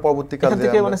রয়েছে। আমরা পরবর্তীকালে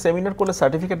থেকে মানে সেমিনার করলে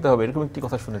সার্টিফিকেট দেওয়া হবে এরকম একটি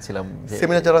কথা শুনেছিলাম। যে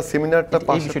সেমিনারটা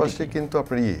পাশাপাশি কিন্তু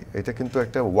আপনার এটা কিন্তু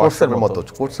একটা ওয়ার্কশপের মতো,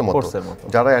 কোর্সের মতো।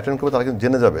 যারা অ্যাটেন্ড করবে তারা কিন্তু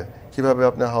জেনে যাবে কিভাবে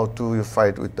আপনি how to you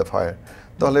fight with the fire.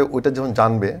 তাহলে ওইটা যখন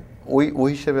জানবে ওই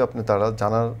হিসেবে আপনি তারা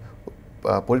জানার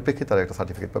পরিপ্রেক্ষিতে তারা একটা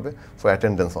সার্টিফিকেট পাবে ফর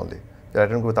অ্যাটেন্ডেন্স অনলি। যারা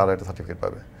অ্যাটেন্ড করবে তারা একটা সার্টিফিকেট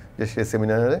পাবে যে সে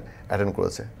সেমিনারে অ্যাটেন্ড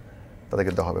করেছে,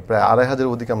 তাদেরকে দেওয়া হবে। প্রায় 2500-এর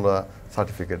অধিক আমরা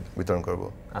সার্টিফিকেট বিতরণ করব।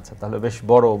 আচ্ছা, তাহলে বেশ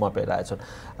বড় মাপের আয়োজন।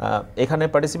 এখানে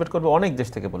পার্টিসিপেট করবে অনেক দেশ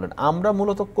থেকে বললেন। আমরা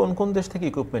মূলত কোন কোন দেশ থেকে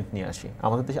ইকুইপমেন্ট নিয়ে আসি?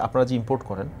 আমাদের দেশে আপনারা যে ইম্পোর্ট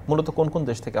করেন, মূলত কোন কোন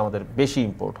দেশ থেকে আমাদের বেশি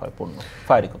ইম্পোর্ট হয় পণ্য,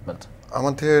 ফায়ার ইকুইপমেন্ট?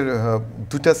 আমাদের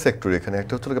দুইটা সেক্টর এখানে।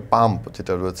 একটা হচ্ছে পাম্প,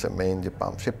 যেটা রয়েছে মেইন যে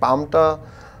পাম্প, সেই পাম্পটা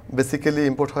বেসিক্যালি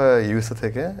ইম্পোর্ট হয় ইউএসএ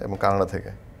থেকে এবং কানাডা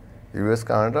থেকে। ইউএস,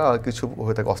 কানাডা, আর কিছু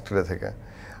হয়ে থাকে অস্ট্রেলিয়া থেকে।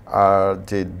 আর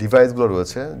যে ডিভাইসগুলো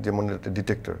রয়েছে, যেমন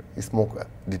ডিটেক্টর, স্মোক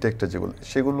ডিটেক্টর যেগুলো,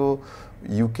 সেগুলো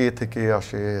ইউকে থেকে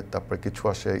আসে, তারপরে কিছু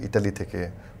আসে ইতালি থেকে,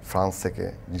 ফ্রান্স থেকে,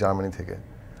 জার্মানি থেকে,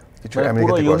 কিছু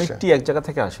আমেরিকা থেকে আসে। ইউনিটটি এক জায়গা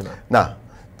থেকে আসে না? না,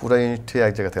 পুরো ইউনিটটি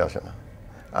এক জায়গা থেকে আসে না।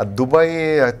 আর দুবাই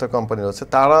একটা কোম্পানি রয়েছে,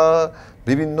 তারা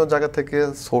বিভিন্ন জায়গা থেকে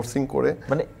সোর্সিং করে।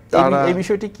 মানে এই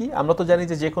বিষয়টি কি? আমরা তো জানি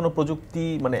যে কোনো প্রযুক্তি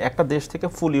মানে একটা দেশ থেকে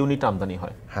ফুল ইউনিট আমদানি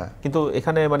হয়, হ্যাঁ, কিন্তু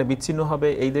এখানে মানে বিচ্ছিন্ন হবে,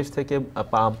 এই দেশ থেকে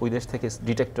পাম্প, ওই দেশ থেকে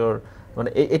ডিটেক্টর, মানে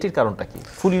এটির কারণটা কি?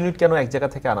 ফুল ইউনিট কেন এক জায়গা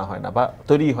থেকে আনা হয় না বা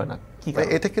তৈরি হয় না? কি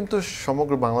এটা কিন্তু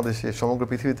সমগ্র বাংলাদেশে, সমগ্র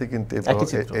পৃথিবীতে কিন্তু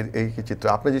এই চিত্র।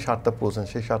 আপনি যে শার্টটা পরছেন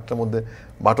সেই শার্টটার মধ্যে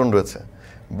বাটন রয়েছে।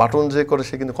 বাটন যে করে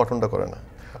সে কিন্তু কটনটা করে না।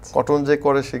 কটন যে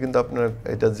করে সে কিন্তু আপনার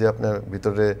এটা যে আপনার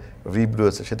ভিতরে রিব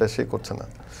রয়েছে সেটা সে করছে না।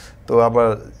 তো আবার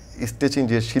স্টিচিং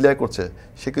যে সেলাই করছে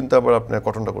সে কিন্তু আবার আপনার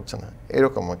কটনটা করছে না।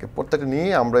 এরকম আর কি। প্রত্যেকটা নিয়ে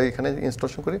আমরা এখানে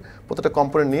ইনস্টলেশন করি, প্রত্যেকটা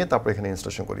কম্পোনেন্ট নিয়ে তারপরে এখানে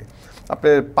ইনস্টলেশন করি।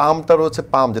 আপনার পাম্পটা রয়েছে,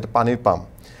 পাম্প যেটা পানির পাম্প,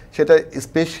 সেটা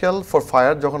স্পেশাল ফর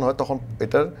ফায়ার যখন হয় তখন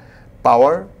এটার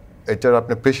পাওয়ার এটার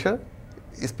আপনার প্রেশার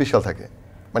স্পেশাল থাকে,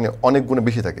 মানে অনেক গুণে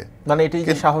বেশি থাকে। মানে এটাই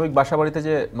যে স্বাভাবিক বাসাবাড়িতে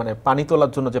যে মানে পানি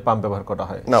তোলার জন্য যে পাম্প ব্যবহার করা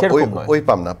হয় না, সেরকম নয়। ওই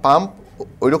পাম্প না, পাম্প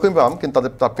ওই রকমই পাম্প, কিন্তু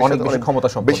তাদের অনেক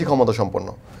বেশি ক্ষমতা সম্পন্ন।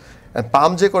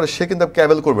 পাম্প যে করে সে কিন্তু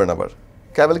ক্যাবেল করবে না, আবার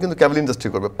ক্যাবেল কিন্তু ক্যাবেল ইন্ডাস্ট্রি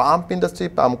করবে, পাম্প ইন্ডাস্ট্রি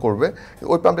পাম্প করবে।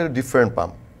 ওই পাম্পটা different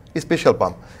pump, special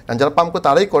pump. And যারা পাম্প করে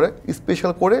তারাই করে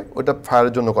স্পেশাল করে, ওইটা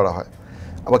ফায়ারের জন্য করা হয়।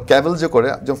 আবার ক্যাবেল যে করে,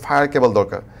 যেমন ফায়ার ক্যাবেল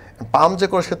দরকার, পাম্প যে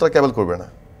করে সে তারা ক্যাবেল করবে না।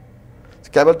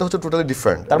 ক্যাবেলটা হচ্ছে টোটালি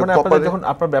ডিফারেন্ট। তার মানে আপনারা যখন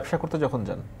আপনার ব্যবসা করতে যখন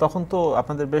যান তখন তো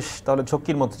আপনাদের বেশ তাহলে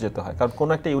ঝক্কির মধ্যে যেতে হয়, কারণ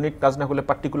কোনো একটা ইউনিট কাজ না করলে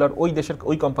পার্টিকুলার ওই দেশের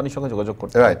ওই কোম্পানির সঙ্গে যোগাযোগ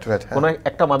করতে হয়। রাইট। কোনো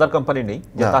একটা মাদার কোম্পানি নেই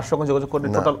যে তার সঙ্গে যোগাযোগ করলে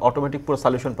টোটাল অটোমেটিক পুরো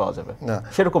সলিউশন পাওয়া যাবে,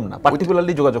 সেরকম না,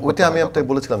 পার্টিকুলারলি যোগাযোগ করতে হয়। ওইটা আমি আপনাকে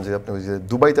বলেছিলাম যে আপনি ওই যে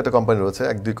দুবাইতে একটা কোম্পানি রয়েছে,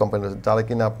 1-2 কোম্পানি রয়েছে যারা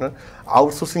কিনা আপনার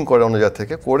আউটসোর্সিং করে অন্য জায়গা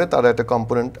থেকে, করে তারা একটা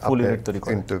কম্পোনেন্ট তৈরি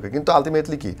করে। কিন্তু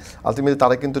আলটিমেটলি কি, আলটিমেটলি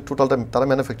তারা কিন্তু টোটালটা তারা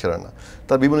ম্যানুফ্যাকচারার না,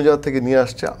 তারা বিভিন্ন জায়গা থেকে নিয়ে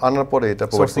আসছে, আনার পরে এটা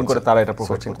সোর্সিং করে তারা এটা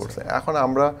সোর্সিং করছে। এখন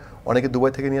আমরা অনেকে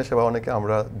দুবাই থেকে নিয়ে আসে বা অনেকে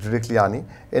আমরা ডিরেক্টলি আনি,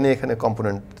 এনে এখানে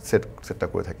কম্পোনেন্ট সেটটা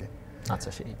করে থাকি। আচ্ছা,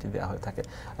 সেইটি দেওয়া হয়ে থাকে।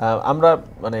 আমরা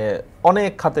মানে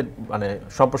অনেক খাতের মানে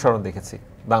সম্প্রসারণ দেখেছি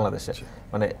বাংলাদেশে।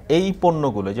 মানে এই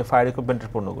পণ্যগুলো, যে ফায়ার ইকুইপমেন্টের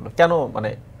পণ্যগুলো কেন মানে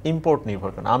ইম্পোর্ট নির্ভর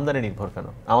কেন, আমদানি নির্ভর কেন?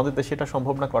 আমাদের দেশে এটা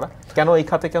সম্ভব না করা কেন? এই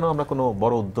খাতে কেন আমরা কোনো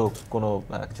বড় উদ্যোগ কোনো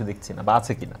কিছু দেখছি না, বা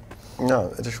আছে কিনা? না,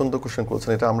 এটা সুন্দর কোশ্চেন করছেন।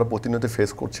 এটা আমরা প্রতিনিয়ত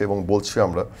ফেস করছি এবং বলছি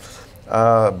আমরা।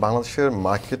 বাংলাদেশের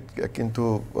মার্কেট কিন্তু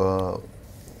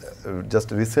জাস্ট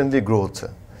রিসেন্টলি গ্রো হচ্ছে,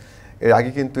 এর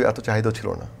আগে কিন্তু এত চাহিদা ছিল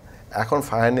না। এখন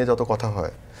ফায়ার নিয়ে যত কথা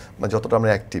হয় বা যতটা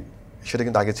আমরা অ্যাক্টিভ, সেটা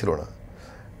কিন্তু আগে ছিল না।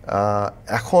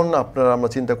 এখন আমরা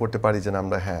চিন্তা করতে পারি যে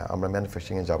আমরা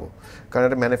ম্যানুফ্যাকচারিংয়ে যাব, কারণ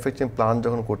একটা ম্যানুফ্যাকচারিং প্ল্যান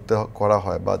যখন করা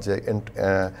হয় বা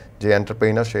যে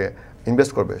এন্টারপ্রেনার সে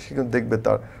ইনভেস্ট করবে, সে কিন্তু দেখবে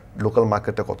তার লোকাল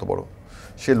মার্কেটটা কত বড়।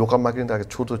 সেই লোকাল মার্কেট কিন্তু আগে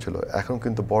ছোটো ছিল, এখন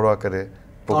কিন্তু বড় আকারে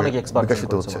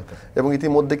বিকশিত হচ্ছে। এবং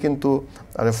ইতিমধ্যে কিন্তু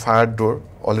ফায়ার ডোর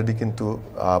অলরেডি কিন্তু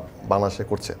বাংলাদেশে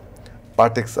করছে।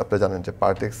 পার্টেক্স, আপনি জানেন যে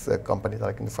পার্টেক্স কোম্পানি,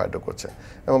 তারা কিন্তু ফায়ার ডোর করছে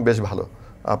এবং বেশ ভালো।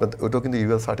 আপনার ওটাও কিন্তু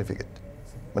ইউএল সার্টিফিকেট,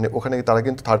 মানে ওখানে তারা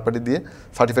কিন্তু থার্ড পার্টি দিয়ে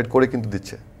সার্টিফাইড করে কিন্তু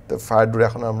দিচ্ছে। তো ফায়ার ডোর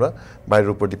এখন আমরা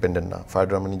বাইরের উপর ডিপেন্ডেন্ট না, ফায়ার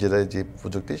ডোর আমরা নিজেরাই যে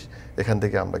প্রযুক্তি এখান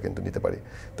থেকে আমরা কিন্তু নিতে পারি।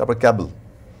 তারপর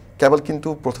ক্যাবল কিন্তু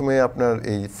প্রথমে আপনার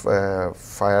এই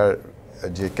ফায়ার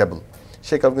যে ক্যাবল,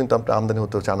 সেই ক্যাবল কিন্তু আপনার আমদানি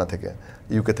হতে হচ্ছে চায়না থেকে,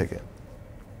 ইউকে থেকে,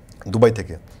 দুবাই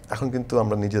থেকে। এখন কিন্তু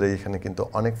আমরা নিজেরাই এখানে কিন্তু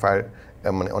অনেক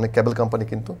অনেক ক্যাবল কোম্পানি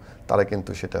কিন্তু তারা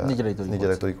কিন্তু সেটা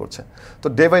নিজেরাই তৈরি করছে। তো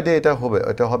ডে বাই ডে এটা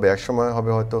হবে, এক সময়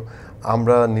হবে হয়তো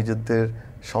আমরা নিজেদের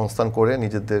সংস্থান করে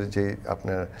নিজেদের যে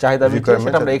আপনার চাহিদা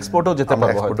সেটা আমরা এক্সপোর্টও যেতে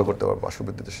পারবো, এক্সপোর্টও করতে পারবো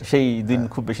পার্শ্ববর্তী দেশে। সেই দিন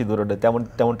খুব বেশি দূরে নেই,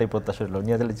 তেমনটাই প্রত্যাশা রইল।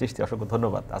 নিয়াজ আলী চিশতি, অসংখ্য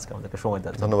ধন্যবাদ আজকে আমাদেরকে সময়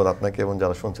দেওয়ার জন্য। ধন্যবাদ আপনাকে এবং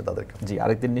যারা শুনছে তাদেরকে। জি,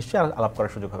 আরেকদিন নিশ্চয়ই আলাপ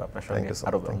করার সুযোগ হবে আপনার সঙ্গে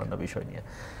আরো অন্যান্য বিষয় নিয়ে।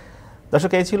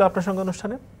 দর্শক, এই ছিল আপনার সঙ্গে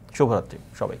অনুষ্ঠানে। শুভরাত্রি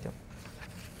সবাইকে।